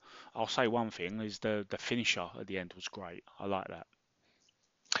 but I'll say one thing is the finisher at the end was great. I like that.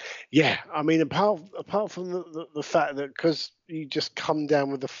 Yeah, I mean, apart from the fact that because you just come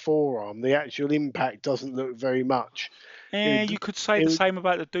down with the forearm, the actual impact doesn't look very much. You could say the same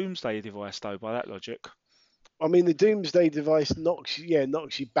about the Doomsday device, though, by that logic. I mean, the Doomsday device knocks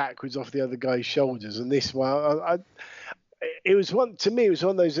you backwards off the other guy's shoulders, and this one, it was one to me. It was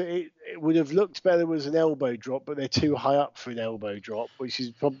one of those. It would have looked better was an elbow drop, but they're too high up for an elbow drop, which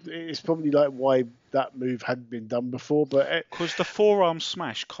is probably like why that move hadn't been done before. But because the forearm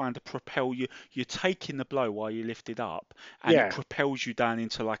smash kind of propel you, you're taking the blow while you lift it up, and it propels you down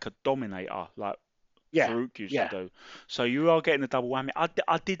into like a dominator, like Farouk used to do. So you are getting a double whammy.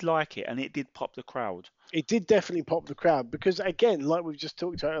 I did like it, and it did pop the crowd. It did definitely pop the crowd because, again, like we've just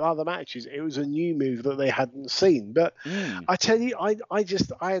talked about in other matches, it was a new move that they hadn't seen. But I tell you, I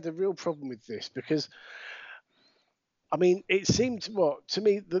had a real problem with this because, I mean, it seemed to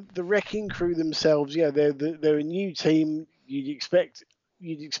me the Wrecking Crew themselves, they're a new team. You'd expect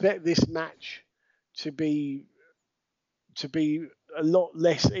this match to be a lot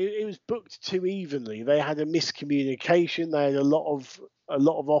less. It was booked too evenly. They had a miscommunication. They had a lot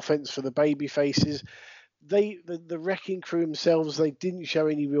of offense for the baby faces. The Wrecking Crew themselves, they didn't show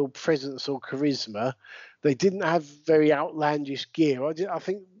any real presence or charisma. They didn't have very outlandish gear. I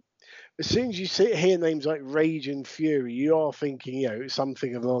think as soon as you hear names like Rage and Fury, you are thinking,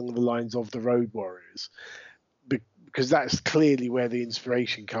 something along the lines of the Road Warriors, because that's clearly where the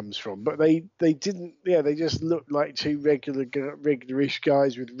inspiration comes from. But they didn't. They just looked like two regular-ish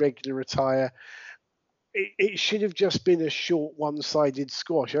guys with regular attire. It should have just been a short one-sided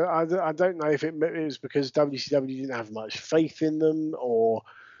squash. I don't know if it was because WCW didn't have much faith in them or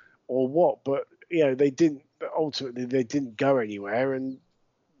what, but they didn't. Ultimately, they didn't go anywhere, and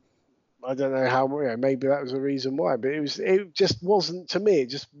I don't know how. Maybe that was the reason why. But it just wasn't, to me. It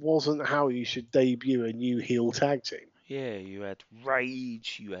just wasn't how you should debut a new heel tag team. Yeah, you had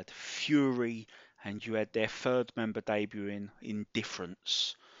Rage, you had Fury, and you had their third member debuting,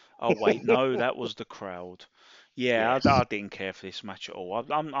 Indifference. Oh wait, no, that was the crowd. Yeah, yes. I didn't care for this match at all.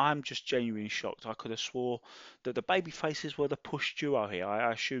 I'm just genuinely shocked. I could have swore that the baby faces were the push duo here.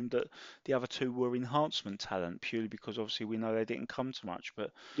 I assumed that the other two were enhancement talent purely because obviously we know they didn't come to much. But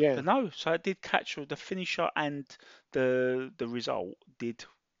no, so I did catch the finisher and the result did.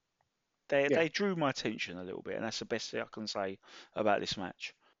 They drew my attention a little bit, and that's the best thing I can say about this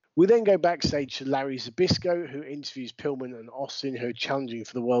match. We then go backstage to Larry Zbyszko, who interviews Pillman and Austin, who are challenging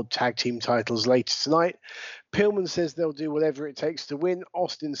for the World Tag Team titles later tonight. Pillman says they'll do whatever it takes to win.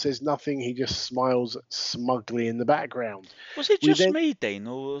 Austin says nothing. He just smiles smugly in the background. Was it just me, Dean,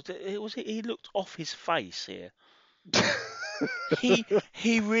 or was it he looked off his face here?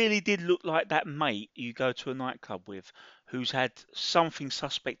 He really did look like that mate you go to a nightclub with who's had something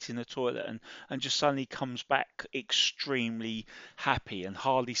suspect in the toilet and just suddenly comes back extremely happy and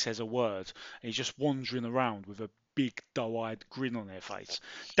hardly says a word. And he's just wandering around with a big doe-eyed grin on their face.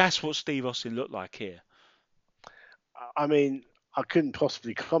 That's what Steve Austin looked like here. I mean, I couldn't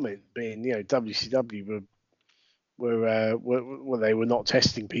possibly comment, being WCW were they were not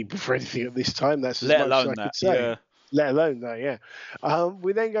testing people for anything at this time. That's as Let much alone as I could that, say. yeah. Let alone that, yeah.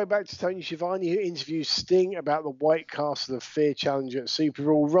 We then go back to Tony Schiavone, who interviews Sting about the White Castle of Fear challenge at Super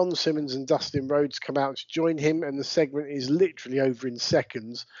Bowl. Ron Simmons and Dustin Rhodes come out to join him, and the segment is literally over in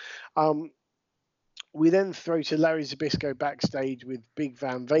seconds. We then throw to Larry Zbyszko backstage with Big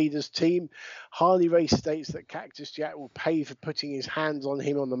Van Vader's team. Harley Race states that Cactus Jack will pay for putting his hands on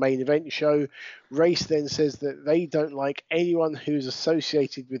him on the main event show. Race then says that they don't like anyone who's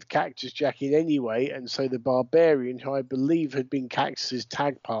associated with Cactus Jack in any way, and so the Barbarian, who I believe had been Cactus's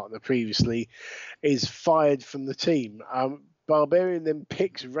tag partner previously, is fired from the team. Barbarian then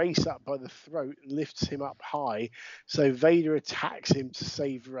picks Race up by the throat and lifts him up high. So Vader attacks him to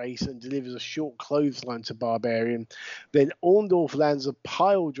save Race and delivers a short clothesline to Barbarian. Then Orndorff lands a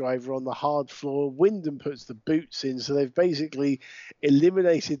pile driver on the hard floor. Wyndham puts the boots in. So they've basically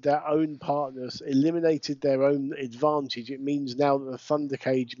eliminated their own partners, eliminated their own advantage. It means now that the Thunder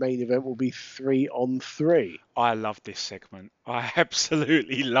Cage main event will be 3-on-3. I love this segment. I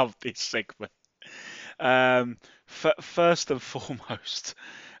absolutely love this segment. First and foremost,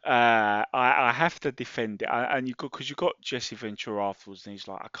 I have to defend it, and because you got Jesse Ventura afterwards, and he's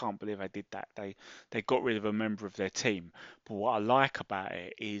like, I can't believe I did that. They got rid of a member of their team. But what I like about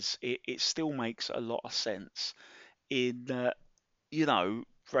it is it still makes a lot of sense in that,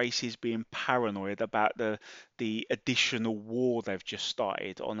 Race is being paranoid about the additional war they've just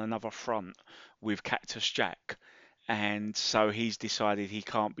started on another front with Cactus Jack. And so he's decided he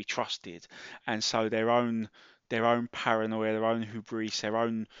can't be trusted, and so their own paranoia, their own hubris, their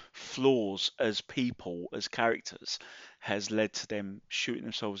own flaws as people, as characters, has led to them shooting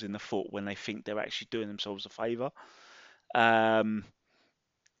themselves in the foot when they think they're actually doing themselves a favour. But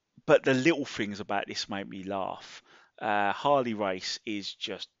the little things about this make me laugh. Harley Race is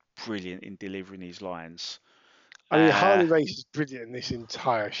just brilliant in delivering his lines. I mean, Harley Race is brilliant in this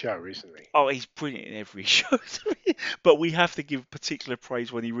entire show, isn't he? Oh, he's brilliant in every show. But we have to give particular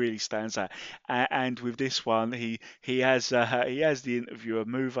praise when he really stands out. And with this one, he has the interviewer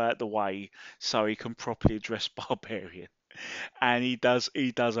move out the way so he can properly address Barbarian, and he does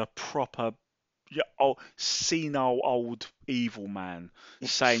a proper senile old evil man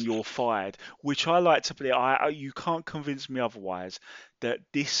saying you're fired, which I like to believe. You can't convince me otherwise that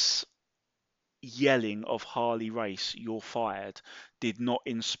this yelling of Harley Race, you're fired, did not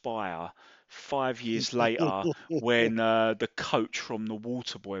inspire 5 years later when the coach from the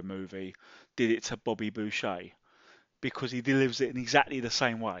Waterboy movie did it to Bobby Boucher, because he delivers it in exactly the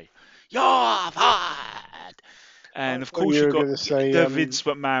same way. You're fired. And of course you got the Vince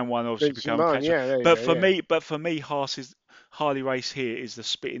McMahon one, obviously become catcher. But for me, Harley Race here is the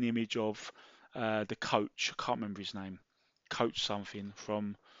spitting image of the coach. I can't remember his name. Coach something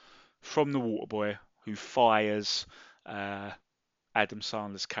from the Waterboy, who fires Adam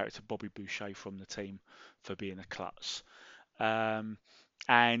Sandler's character Bobby Boucher from the team for being a klutz.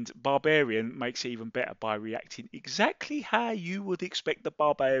 And Barbarian makes it even better by reacting exactly how you would expect the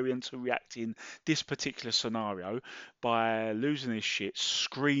Barbarian to react in this particular scenario, by losing his shit,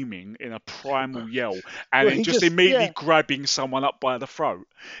 screaming in a primal yell, and then just immediately grabbing someone up by the throat.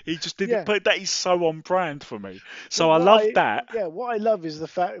 He just did it, but that is so on brand for me. So I love that. Yeah, what I love is the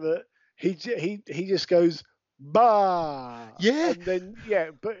fact that he just goes, bah, yeah,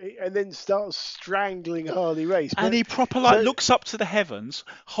 and then starts strangling Harley Race, and he proper looks up to the heavens,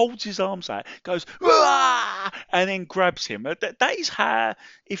 holds his arms out, goes Wah! And then grabs him. That is how,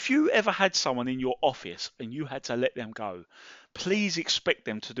 if you ever had someone in your office and you had to let them go, please expect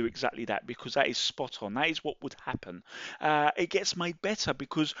them to do exactly that, because that is spot on. That is what would happen. It gets made better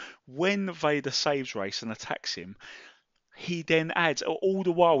because when Vader saves Race and attacks him, he then adds, all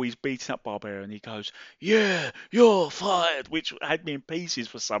the while he's beating up Barbarian, he goes, yeah, you're fired, which had me in pieces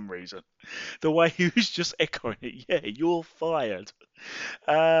for some reason. The way he was just echoing it, yeah, you're fired.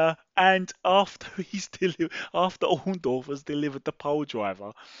 And after Orndorff has delivered the pole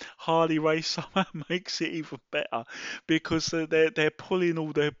driver, Harley Race somehow makes it even better, because they're pulling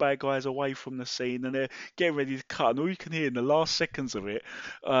all the bad guys away from the scene and they're getting ready to cut. And all you can hear in the last seconds of it,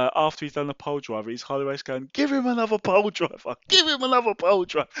 after he's done the pole driver, is Harley Race going, give him another pole driver, give him another pole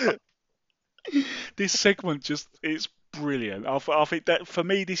driver. This segment it's brilliant. I think that, for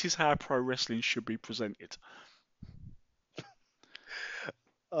me, this is how pro wrestling should be presented.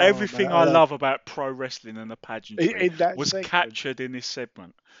 Everything I love about pro wrestling and the pageantry was captured in this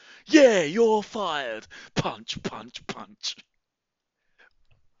segment. Yeah, you're fired. Punch, punch, punch.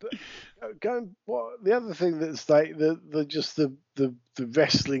 But the other thing that's like the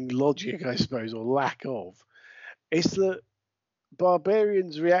wrestling logic, I suppose, or lack of, is that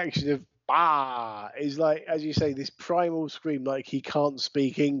Barbarian's reaction of is like, as you say, this primal scream, like he can't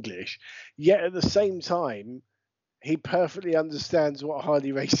speak English, yet at the same time he perfectly understands what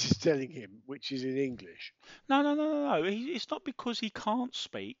Harley Race is telling him, which is in English. No. It's not because he can't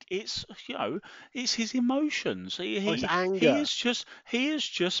speak. It's it's his emotions. It's anger. He has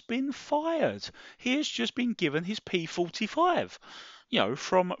just been fired. He has just been given his P45.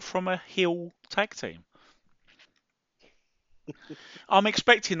 From a heel tag team. I'm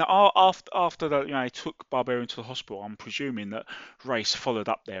expecting that after that, he took Barbarian to the hospital. I'm presuming that Race followed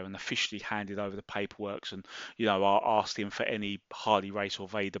up there and officially handed over the paperwork and asked him for any Harley Race or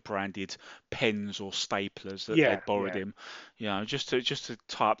Vader branded pens or staplers that Yeah, they'd borrowed yeah. him. Just to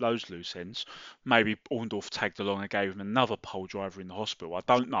tie up those loose ends. Maybe Orndorff tagged along and gave him another pole driver in the hospital. I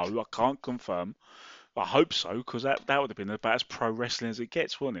don't know. I can't confirm. I hope so, because that would have been about as pro wrestling as it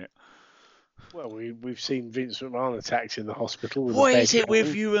gets, wouldn't it? Well, we've seen Vince McMahon attacked in the hospital with a What bed is it with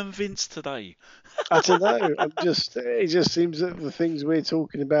going. you and Vince today? I don't know. It just seems that the things we're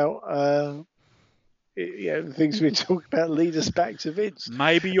talking about, the things we're talking about lead us back to Vince.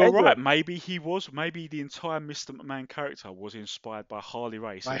 Maybe you're Anyway, right. Maybe he was. Maybe the entire Mr. McMahon character was inspired by Harley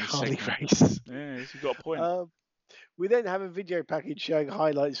Race. by in this Harley segment. Race. Yeah, you've got a point. We then have a video package showing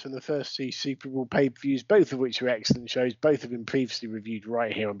highlights from the first two Super Bowl pay-per-views, both of which were excellent shows. Both have been previously reviewed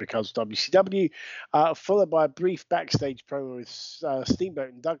right here on Because WCW, followed by a brief backstage promo with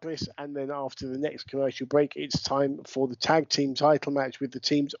Steamboat and Douglas. And then after the next commercial break, it's time for the tag team title match with the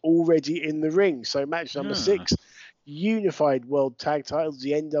teams already in the ring. So match number 6, unified world tag titles,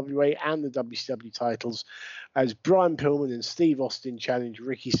 the NWA and the WCW titles, as Brian Pillman and Steve Austin challenge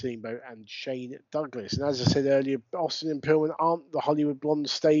Ricky Steamboat and Shane Douglas. And as I said earlier, Austin and Pillman aren't the Hollywood Blonde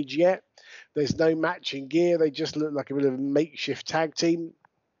stage yet. There's no matching gear. They just look like a bit of a makeshift tag team.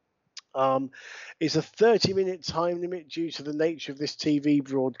 It's a 30-minute time limit due to the nature of this TV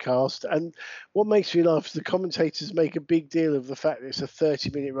broadcast. And what makes me laugh is the commentators make a big deal of the fact that it's a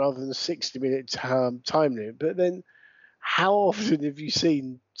 30-minute rather than a 60-minute time limit. But then how often have you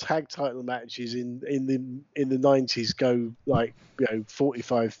seen tag title matches in the 90s go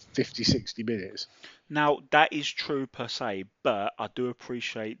 45, 50, 60 minutes? Now, that is true per se, but I do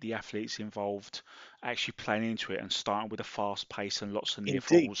appreciate the athletes involved actually playing into it and starting with a fast pace and lots of near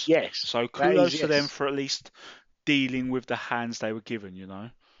falls. Yes. So kudos to them for at least dealing with the hands they were given.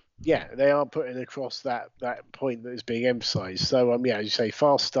 Yeah, they are putting across that point that is being emphasised. So, as you say,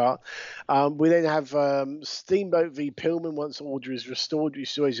 fast start. We then have Steamboat v Pillman once order is restored,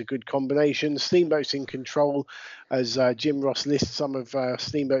 which is always a good combination. Steamboat's in control as Jim Ross lists some of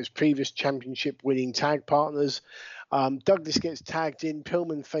Steamboat's previous championship-winning tag partners. Douglas gets tagged in.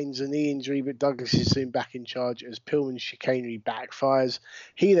 Pillman feigns a knee injury, but Douglas is soon back in charge as Pillman's chicanery backfires.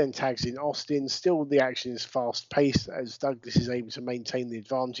 He then tags in Austin. Still, the action is fast-paced as Douglas is able to maintain the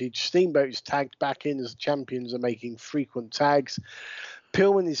advantage. Steamboat is tagged back in as champions are making frequent tags.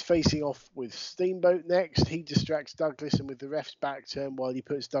 Pillman is facing off with Steamboat next. He distracts Douglas, and with the ref's back turn while he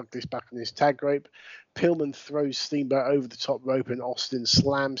puts Douglas back on his tag rope, Pillman throws Steamboat over the top rope and Austin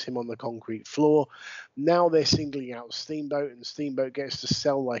slams him on the concrete floor. Now they're singling out Steamboat, and Steamboat gets to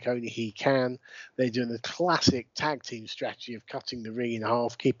sell like only he can. They're doing the classic tag team strategy of cutting the ring in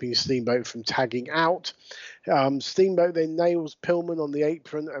half, keeping Steamboat from tagging out. Steamboat then nails Pillman on the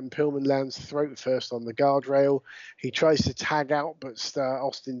apron, and Pillman lands throat first on the guardrail. He tries to tag out, but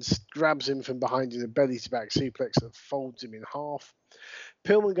Austin grabs him from behind in a belly-to-back suplex that folds him in half.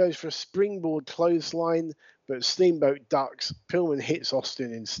 Pillman goes for a springboard clothesline, but Steamboat ducks. Pillman hits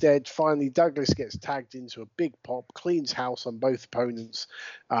Austin instead. Finally, Douglas gets tagged into a big pop, cleans house on both opponents.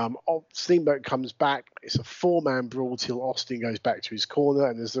 Steamboat comes back. It's a 4-man brawl till Austin goes back to his corner,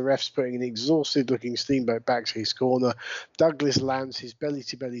 and as the ref's putting an exhausted-looking Steamboat back to his corner, Douglas lands his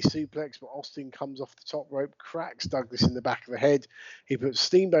belly-to-belly suplex, but Austin comes off the top rope, cracks Douglas in the back of the head. He puts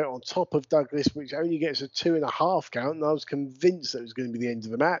Steamboat on top of Douglas, which only gets a 2.5 count, and I was convinced that it was going to be the end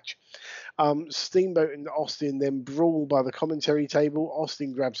of the match. Steamboat and Austin then brawl by the commentary table.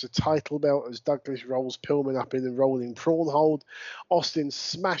 Austin grabs the title belt as Douglas rolls Pillman up in a rolling prawn hold. Austin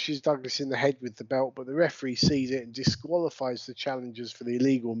smashes Douglas in the head with the belt, but the referee sees it and disqualifies the challengers for the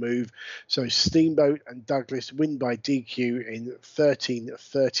illegal move. So Steamboat and Douglas win by DQ in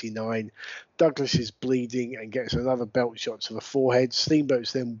 13:39. Douglas is bleeding and gets another belt shot to the forehead.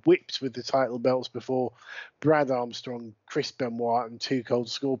 Steamboat's then whipped with the title belts before Brad Armstrong, Chris Benoit, and Too Cold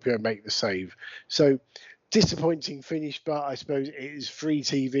Scorpio make the save. So disappointing finish, but I suppose it is free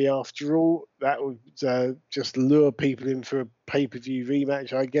TV after all. That would just lure people in for a pay-per-view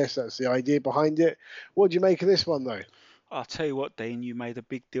rematch. I guess that's the idea behind it. What do you make of this one, though? I'll tell you what, Dean, you made a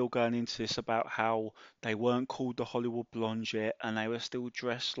big deal going into this about how they weren't called the Hollywood Blondes yet and they were still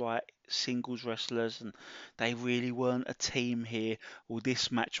dressed like singles wrestlers and they really weren't a team here. Well, this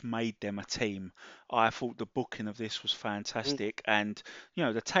match made them a team. I thought the booking of this was fantastic and,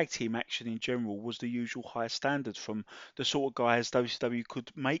 the tag team action in general was the usual high standard from the sort of guys WCW could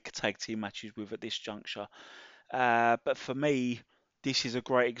make tag team matches with at this juncture. But for me, this is a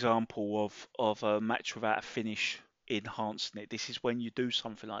great example of a match without a finish. enhancing it. This is when you do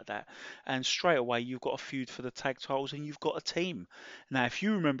something like that, and straight away you've got a feud for the tag titles and you've got a team. Now, if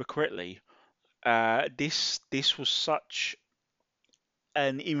you remember correctly, this was such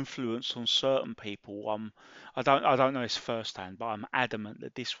an influence on certain people. I don't know this firsthand, but I'm adamant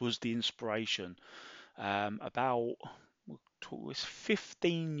that this was the inspiration. About it was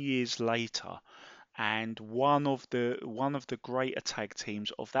 15 years later, and one of the greater tag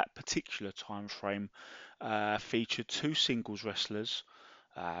teams of that particular time frame featured two singles wrestlers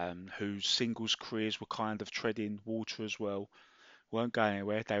whose singles careers were kind of treading water as well, weren't going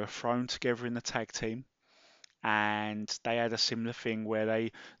anywhere. They were thrown together in the tag team, and they had a similar thing where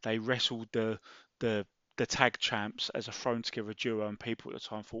they wrestled the the tag champs as a thrown together duo, and people at the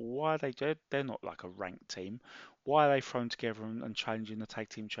time thought, why are they dead? They're not like a ranked team. Why are they thrown together and challenging the tag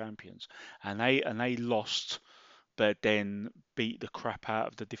team champions? And they lost, but then beat the crap out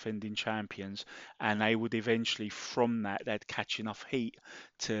of the defending champions, and they would eventually, from that, they'd catch enough heat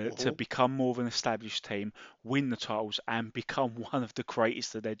to become more of an established team, win the titles, and become one of the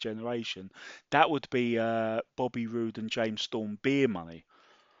greatest of their generation. That would be Bobby Roode and James Storm, Beer Money.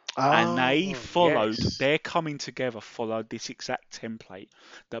 And they followed, yes. their coming together followed this exact template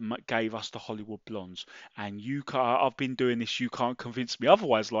that gave us the Hollywood Blondes. And I've been doing this, you can't convince me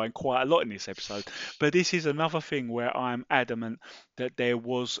otherwise, lying quite a lot in this episode. But this is another thing where I'm adamant that there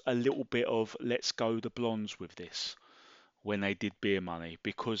was a little bit of let's go the Blondes with this when they did Beer Money,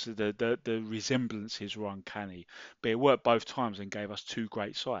 because the resemblances were uncanny. But it worked both times and gave us two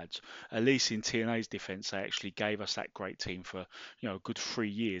great sides. At least in TNA's defence, they actually gave us that great team for a good 3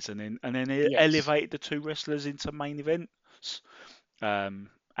 years, and then it elevated the two wrestlers into main events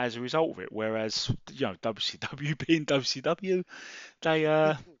as a result of it. Whereas WCW being WCW,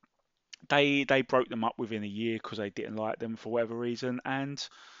 they broke them up within a year because they didn't like them for whatever reason, and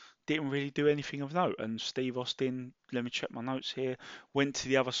didn't really do anything of note. And Steve Austin, let me check my notes here, went to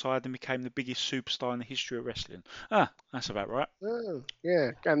the other side and became the biggest superstar in the history of wrestling. That's about right. Oh,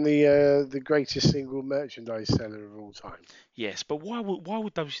 yeah, and the greatest single merchandise seller of all time. Yes, but why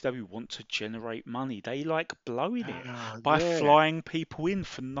would WCW want to generate money? They like blowing it by flying people in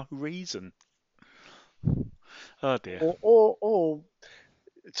for no reason. Oh dear. Or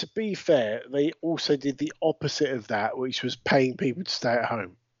to be fair, they also did the opposite of that, which was paying people to stay at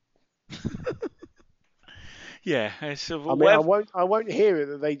home. Yeah, I won't hear it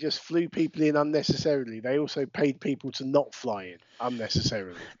that they just flew people in unnecessarily. They also paid people to not fly in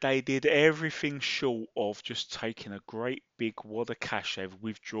unnecessarily. They did everything short of just taking a great big wad of cash they've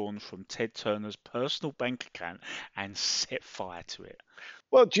withdrawn from Ted Turner's personal bank account and set fire to it.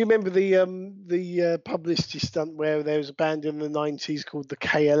 Well, do you remember the publicity stunt where there was a band in the 90s called the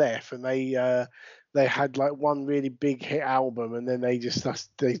KLF, and they had like one really big hit album, and then they just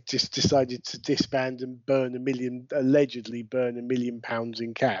decided to disband and allegedly burn £1 million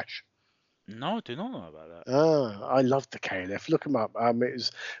in cash? No, I do not know about that. I loved the KLF. Look them up.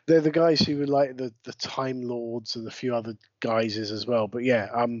 They're the guys who were like the Time Lords and a few other guises as well. But yeah,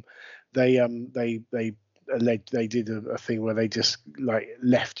 they did a thing where they just like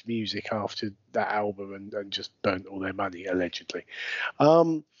left music after that album and just burnt all their money allegedly.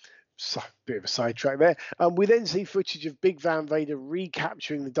 So, bit of a sidetrack there. We then see footage of Big Van Vader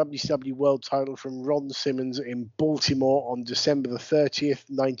recapturing the WCW World Title from Ron Simmons in Baltimore on December the 30th,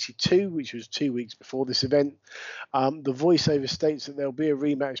 92, which was 2 weeks before this event. The voiceover states that there'll be a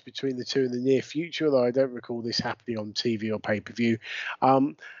rematch between the two in the near future, although I don't recall this happening on TV or pay-per-view.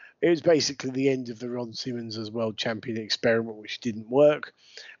 It was basically the end of the Ron Simmons as world champion experiment, which didn't work.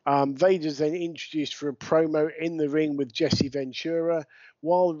 Vader's then introduced for a promo in the ring with Jesse Ventura.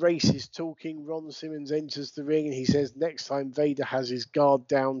 While Race is talking, Ron Simmons enters the ring and he says next time Vader has his guard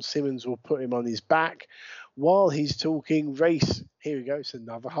down, Simmons will put him on his back. While he's talking, Race, here we go, it's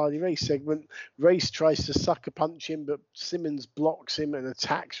another Harley Race segment. Race tries to sucker punch him, but Simmons blocks him and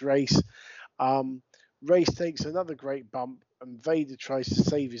attacks Race. Race takes another great bump, and Vader tries to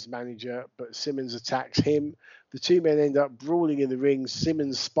save his manager, but Simmons attacks him. The two men end up brawling in the ring.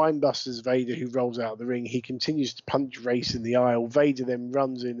 Simmons spinebusters Vader, who rolls out of the ring. He continues to punch Race in the aisle. Vader then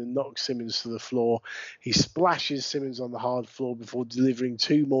runs in and knocks Simmons to the floor. He splashes Simmons on the hard floor before delivering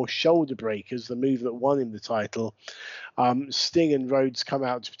two more shoulder breakers, the move that won him the title. Sting and Rhodes come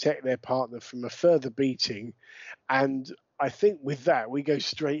out to protect their partner from a further beating. And I think with that, we go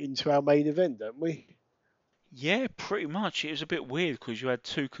straight into our main event, don't we? Yeah, pretty much. It was a bit weird because you had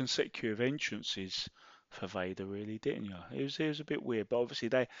two consecutive entrances for Vader, really, didn't you? It was a bit weird, but obviously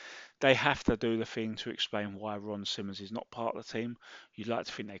they have to do the thing to explain why Ron Simmons is not part of the team. You'd like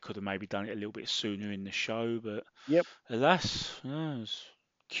to think they could have maybe done it a little bit sooner in the show, but yep. alas, it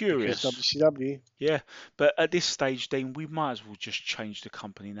Curious. Because WCW. Yeah, but at this stage, Dean, we might as well just change the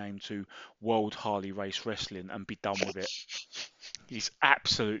company name to World Harley Race Wrestling and be done with it. He's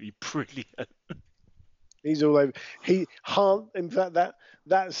absolutely brilliant. He's all over. In fact,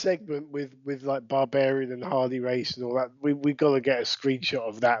 that segment with like Barbarian and Harley Race and all that, we got to get a screenshot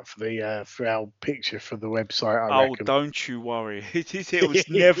of that for our picture for the website. I reckon. Don't you worry. It was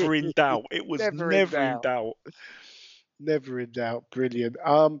never in doubt. It was never in doubt. Never in doubt. Brilliant.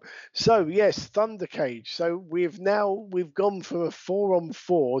 So yes, Thunder Cage. So we've gone from a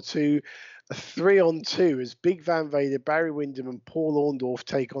 4-on-4 to a 3-on-2 as Big Van Vader, Barry Windham, and Paul Orndorff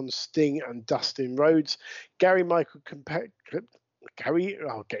take on Sting and Dustin Rhodes. Gary Michael Capetta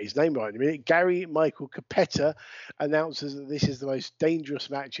announces that this is the most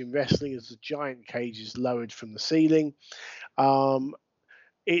dangerous match in wrestling as the giant cage is lowered from the ceiling.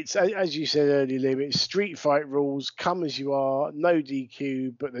 It's, as you said earlier, Liam, it's street fight rules, come as you are, no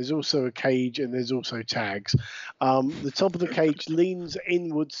DQ, but there's also a cage and there's also tags. The top of the cage leans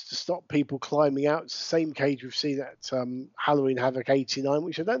inwards to stop people climbing out. It's the same cage we've seen at Halloween Havoc 89,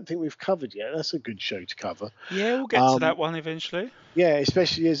 which I don't think we've covered yet. That's a good show to cover. Yeah, we'll get to that one eventually. Yeah,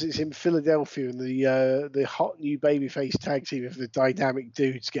 especially as it's in Philadelphia and the hot new babyface tag team of the Dynamic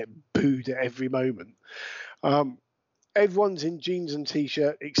Dudes get booed at every moment. Everyone's in jeans and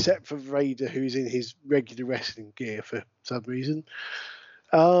t-shirt except for Vader, who's in his regular wrestling gear for some reason.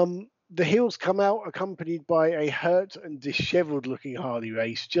 The heels come out accompanied by a hurt and disheveled looking Harley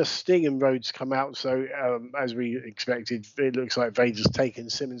Race. Just Sting and Rhodes come out, so as we expected, it looks like Vader's taken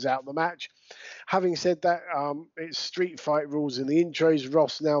Simmons out of the match. Having said that, it's street fight rules in the intros.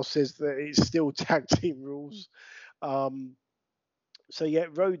 Ross now says that it's still tag team rules. So yeah,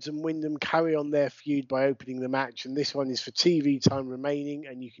 Rhodes and Windham carry on their feud by opening the match, and this one is for TV time remaining,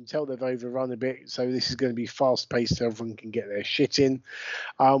 and you can tell they've overrun a bit, so this is going to be fast-paced so everyone can get their shit in.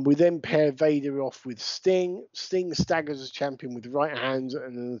 We then pair Vader off with Sting. Sting staggers as champion with right hands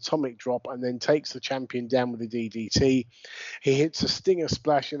and an atomic drop, and then takes the champion down with a DDT. He hits a Stinger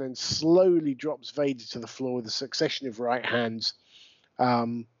splash and then slowly drops Vader to the floor with a succession of right hands.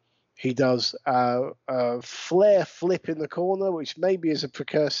 He does a flare flip in the corner, which maybe is a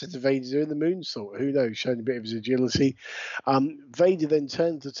precursor to Vader doing the moonsault. Who knows? Showing a bit of his agility. Vader then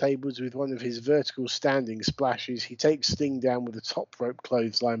turns the tables with one of his vertical standing splashes. He takes Sting down with a top rope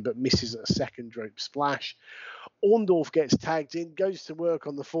clothesline, but misses a second rope splash. Orndorff gets tagged in, goes to work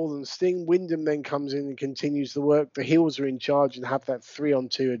on the fallen Sting. Windham then comes in and continues the work. The heels are in charge and have that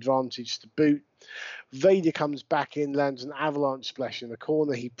 3-on-2 advantage to boot. Vader comes back in, lands an avalanche splash in the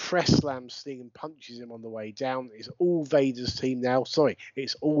corner. He press slams Sting and punches him on the way down. It's all Vader's team now. Sorry,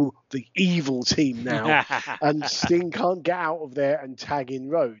 it's all the evil team now. And Sting can't get out of there and tag in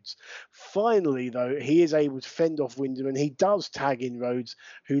Rhodes. Finally, though, he is able to fend off Windham, and he does tag in Rhodes,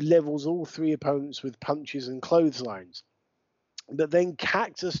 who levels all three opponents with punches and clotheslines. But then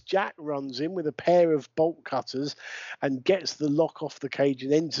Cactus Jack runs in with a pair of bolt cutters and gets the lock off the cage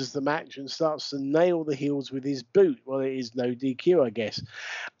and enters the match and starts to nail the heels with his boot. Well, it is no DQ, I guess.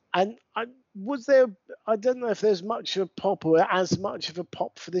 And I don't know if there's much of a pop or as much of a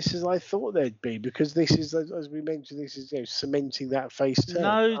pop for this as I thought there'd be, because this is, as we mentioned, this is cementing that face turn.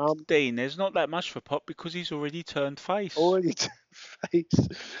 No, Dean, there's not that much for pop because he's already turned face.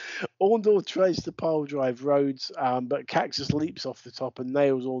 Orndorff tries to pile drive Rhodes, but Cactus leaps off the top and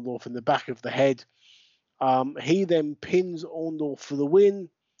nails Orndorff in the back of the head. He then pins Orndorff for the win.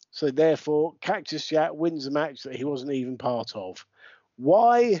 So therefore, Cactus Jack wins a match that he wasn't even part of.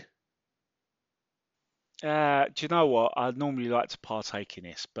 Why? Do you know what? I'd normally like to partake in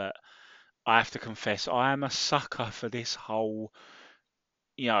this, but I have to confess, I am a sucker for this whole,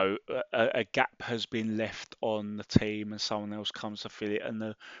 a gap has been left on the team and someone else comes to fill it and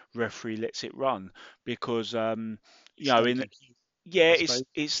the referee lets it run. Because,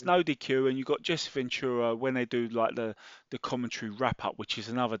 it's no DQ, and you've got Jesse Ventura when they do like the commentary wrap up, which is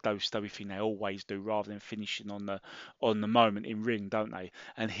another WCW thing they always do, rather than finishing on the moment in ring, don't they?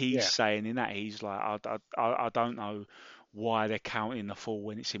 And he's saying in that, he's like, I don't know why they're counting the fall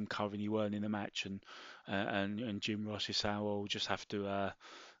when it's him covering you weren't in the match, and Jim Ross is saying, well, we'll just have to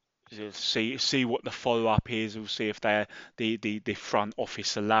see what the follow up is. We'll see if the front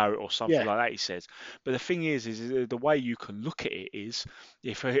office allow it or something like that, he says. But the thing is the way you can look at it is,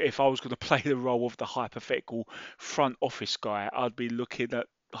 if I was going to play the role of the hypothetical front office guy, I'd be looking at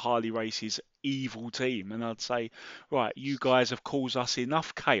Harley Race's evil team and I'd say, right, you guys have caused us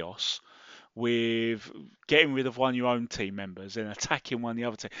enough chaos with getting rid of one of your own team members and attacking one of the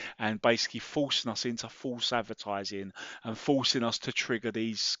other team and basically forcing us into false advertising and forcing us to trigger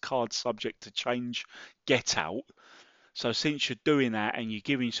these cards subject to change get out. So since you're doing that and you're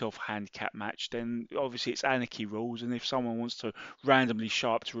giving yourself a handicap match, then obviously it's anarchy rules. And if someone wants to randomly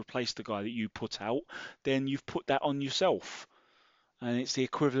show up to replace the guy that you put out, then you've put that on yourself. And it's the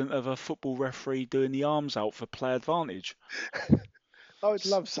equivalent of a football referee doing the arms out for play advantage. I would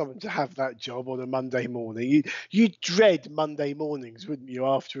love someone to have that job on a Monday morning. You'd dread Monday mornings, wouldn't you?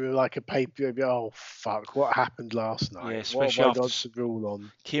 After like a paper, you'd be, oh fuck, what happened last night? Yeah, What especially have I after got to rule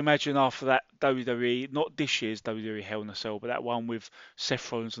on? Can you imagine after that WWE, not this year's WWE Hell in a Cell, but that one with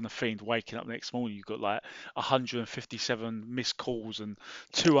Seth Rollins and The Fiend waking up the next morning, you've got like 157 missed calls and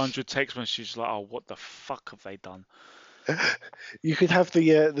 200 text messages like, oh, what the fuck have they done? You could have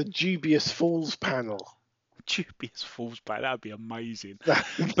the dubious falls panel. Dubious falls back, that would be amazing. That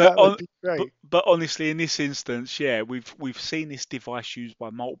But would be great. But honestly, in this instance, yeah, we've seen this device used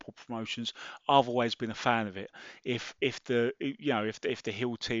by multiple promotions. I've always been a fan of it. If the if the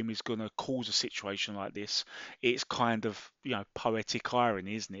heel team is going to cause a situation like this, it's kind of poetic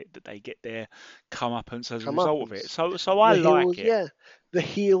irony, isn't it, that they get their comeuppance as a result of it. So I like it. Yeah, the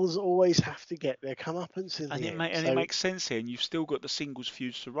heels always have to get their comeuppance in And the it end. it makes sense here, and you've still got the singles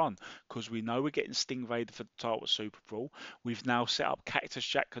feuds to run because we know we're getting Sting Vader for the title at Super Brawl. We've now set up Cactus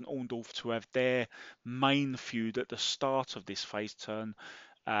Jack and Orndorff to have their main feud at the start of this face turn,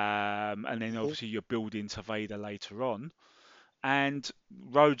 and then obviously you're building to Vader later on. And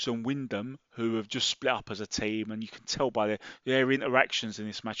Rhodes and Wyndham, who have just split up as a team, and you can tell by their interactions in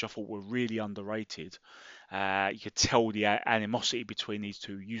this match, I thought were really underrated. You could tell the animosity between these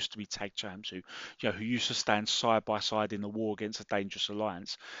two. Who used to be tag champs, who used to stand side by side in the war against a Dangerous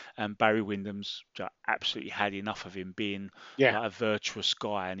Alliance. And Barry Windham's absolutely had enough of him being like a virtuous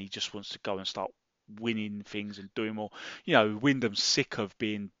guy, and he just wants to go and start winning things and doing more. Wyndham's sick of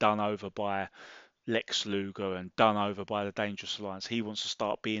being done over by Lex Luger and done over by the Dangerous Alliance. He wants to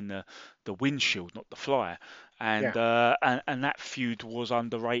start being the windshield, not the flyer. And that feud was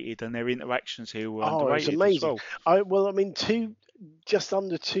underrated, and their interactions here were underrated. It's amazing. As well. Just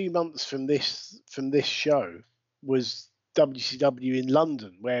under 2 months from this show was WCW in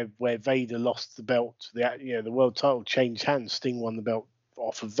London, where Vader lost the belt. The world title changed hands. Sting won the belt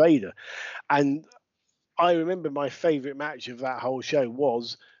off of Vader, and I remember my favourite match of that whole show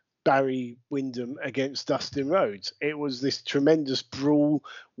was Barry Windham against Dustin Rhodes. It was this tremendous brawl.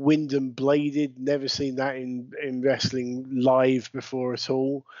 Windham bladed. Never seen that in wrestling live before at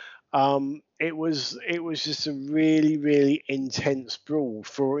all. It was just a really, really intense brawl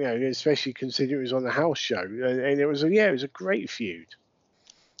for especially considering it was on the house show, and it was a great feud.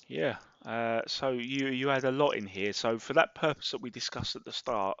 Yeah. So you had a lot in here. So for that purpose that we discussed at the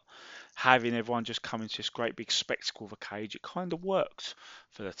start, having everyone just come into this great big spectacle of a cage, it kind of worked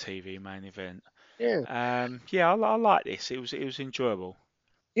for the TV main event. Yeah. I like this. It was enjoyable.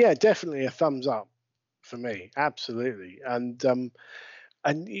 Yeah, definitely a thumbs up for me. Absolutely. And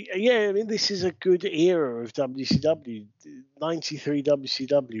this is a good era of WCW. 93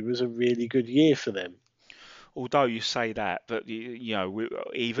 WCW was a really good year for them. Although you say that, but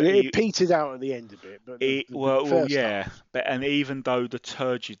it petered out at the end a bit. But and even though the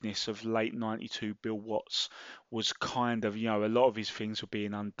turgidness of late '92 Bill Watts was kind of a lot of his things were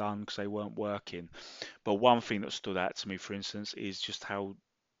being undone because they weren't working. But one thing that stood out to me, for instance, is just how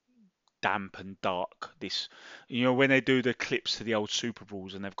damp and dark this when they do the clips to the old Super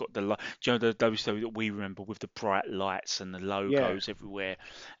Brawls and they've got the WCW that we remember with the bright lights and the logos everywhere,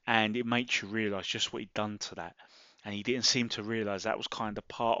 and it makes you realise just what he'd done to that, and he didn't seem to realise that was kind of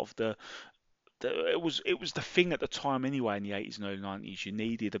part of it was the thing at the time anyway. In the 80s and early 90s, you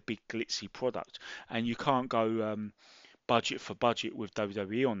needed a big glitzy product, and you can't go budget for budget with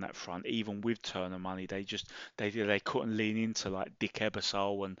WWE on that front. Even with Turner money, they couldn't lean into like Dick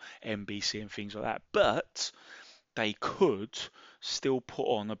Ebersol and NBC and things like that. But they could still put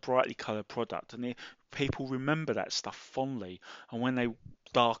on a brightly coloured product, and people remember that stuff fondly. And when they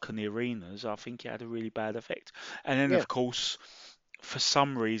darken the arenas, I think it had a really bad effect. And then of course, for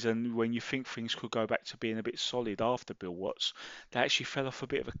some reason, when you think things could go back to being a bit solid after Bill Watts, they actually fell off a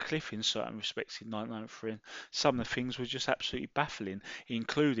bit of a cliff in certain respects in 1993. And some of the things were just absolutely baffling,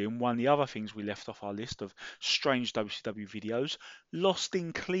 including one of the other things we left off our list of strange WCW videos, Lost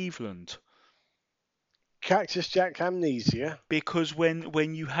in Cleveland. Cactus Jack amnesia. Because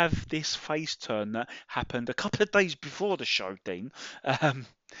when you have this face turn that happened a couple of days before the show, Dean, and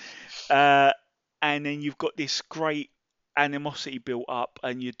then you've got this great animosity built up,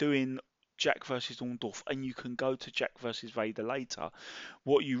 and you're doing Jack versus Orndorff, and you can go to Jack versus Vader later.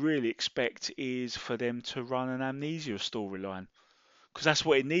 What you really expect is for them to run an amnesia storyline, because that's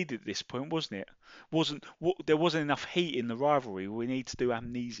what it needed at this point, wasn't it? There wasn't enough heat in the rivalry. We need to do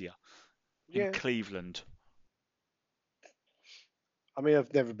amnesia in Cleveland. I mean,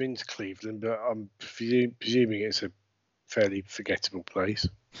 I've never been to Cleveland, but I'm presuming it's a fairly forgettable place.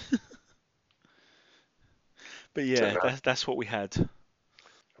 But yeah, that's what we had.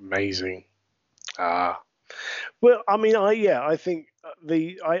 Amazing. Well, I mean, I think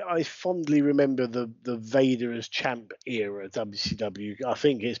I fondly remember the Vader as champ era WCW. I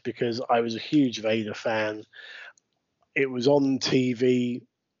think it's because I was a huge Vader fan. It was on TV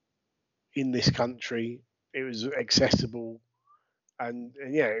in this country. It was accessible, and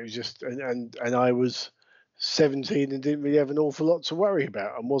yeah, it was just and I was 17 and didn't really have an awful lot to worry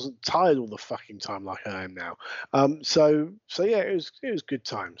about, and wasn't tired all the fucking time like I am now. So yeah, it was good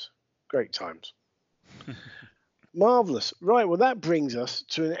times, great times. Marvelous. Right, well that brings us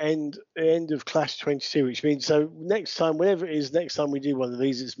to an end of Clash 22, which means so next time, whenever it is, next time we do one of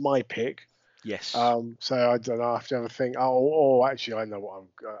these, it's my pick. Yes. So I don't know. I have to have a think. Oh, actually, I know what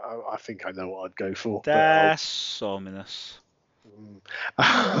I think I know what I'd go for. That's ominous.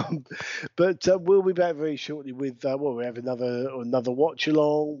 But we'll be back very shortly with we have another watch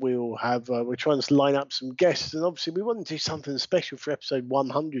along. We'll have we're trying to line up some guests, and obviously we want to do something special for episode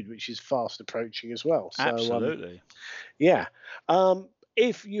 100, which is fast approaching as well. So, absolutely. Yeah.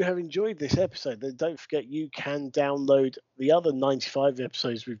 If you have enjoyed this episode, then don't forget you can download the other 95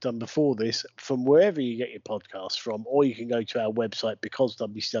 episodes we've done before this from wherever you get your podcasts from, or you can go to our website,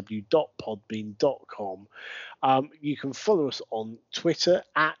 becausewcw.podbean.com. You can follow us on Twitter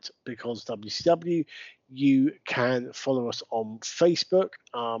at becausewcw. You can follow us on Facebook,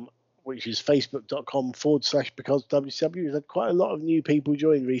 which is facebook.com/becausewcw. We've had quite a lot of new people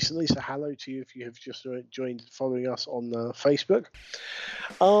join recently, so hello to you if you have just joined following us on Facebook.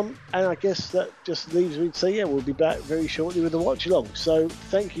 And I guess that just leaves me to say, yeah, we'll be back very shortly with a watch along. So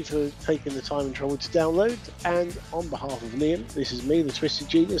thank you for taking the time and trouble to download. And on behalf of Liam, this is me, the Twisted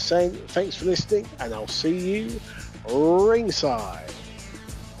Genius, saying thanks for listening, and I'll see you ringside.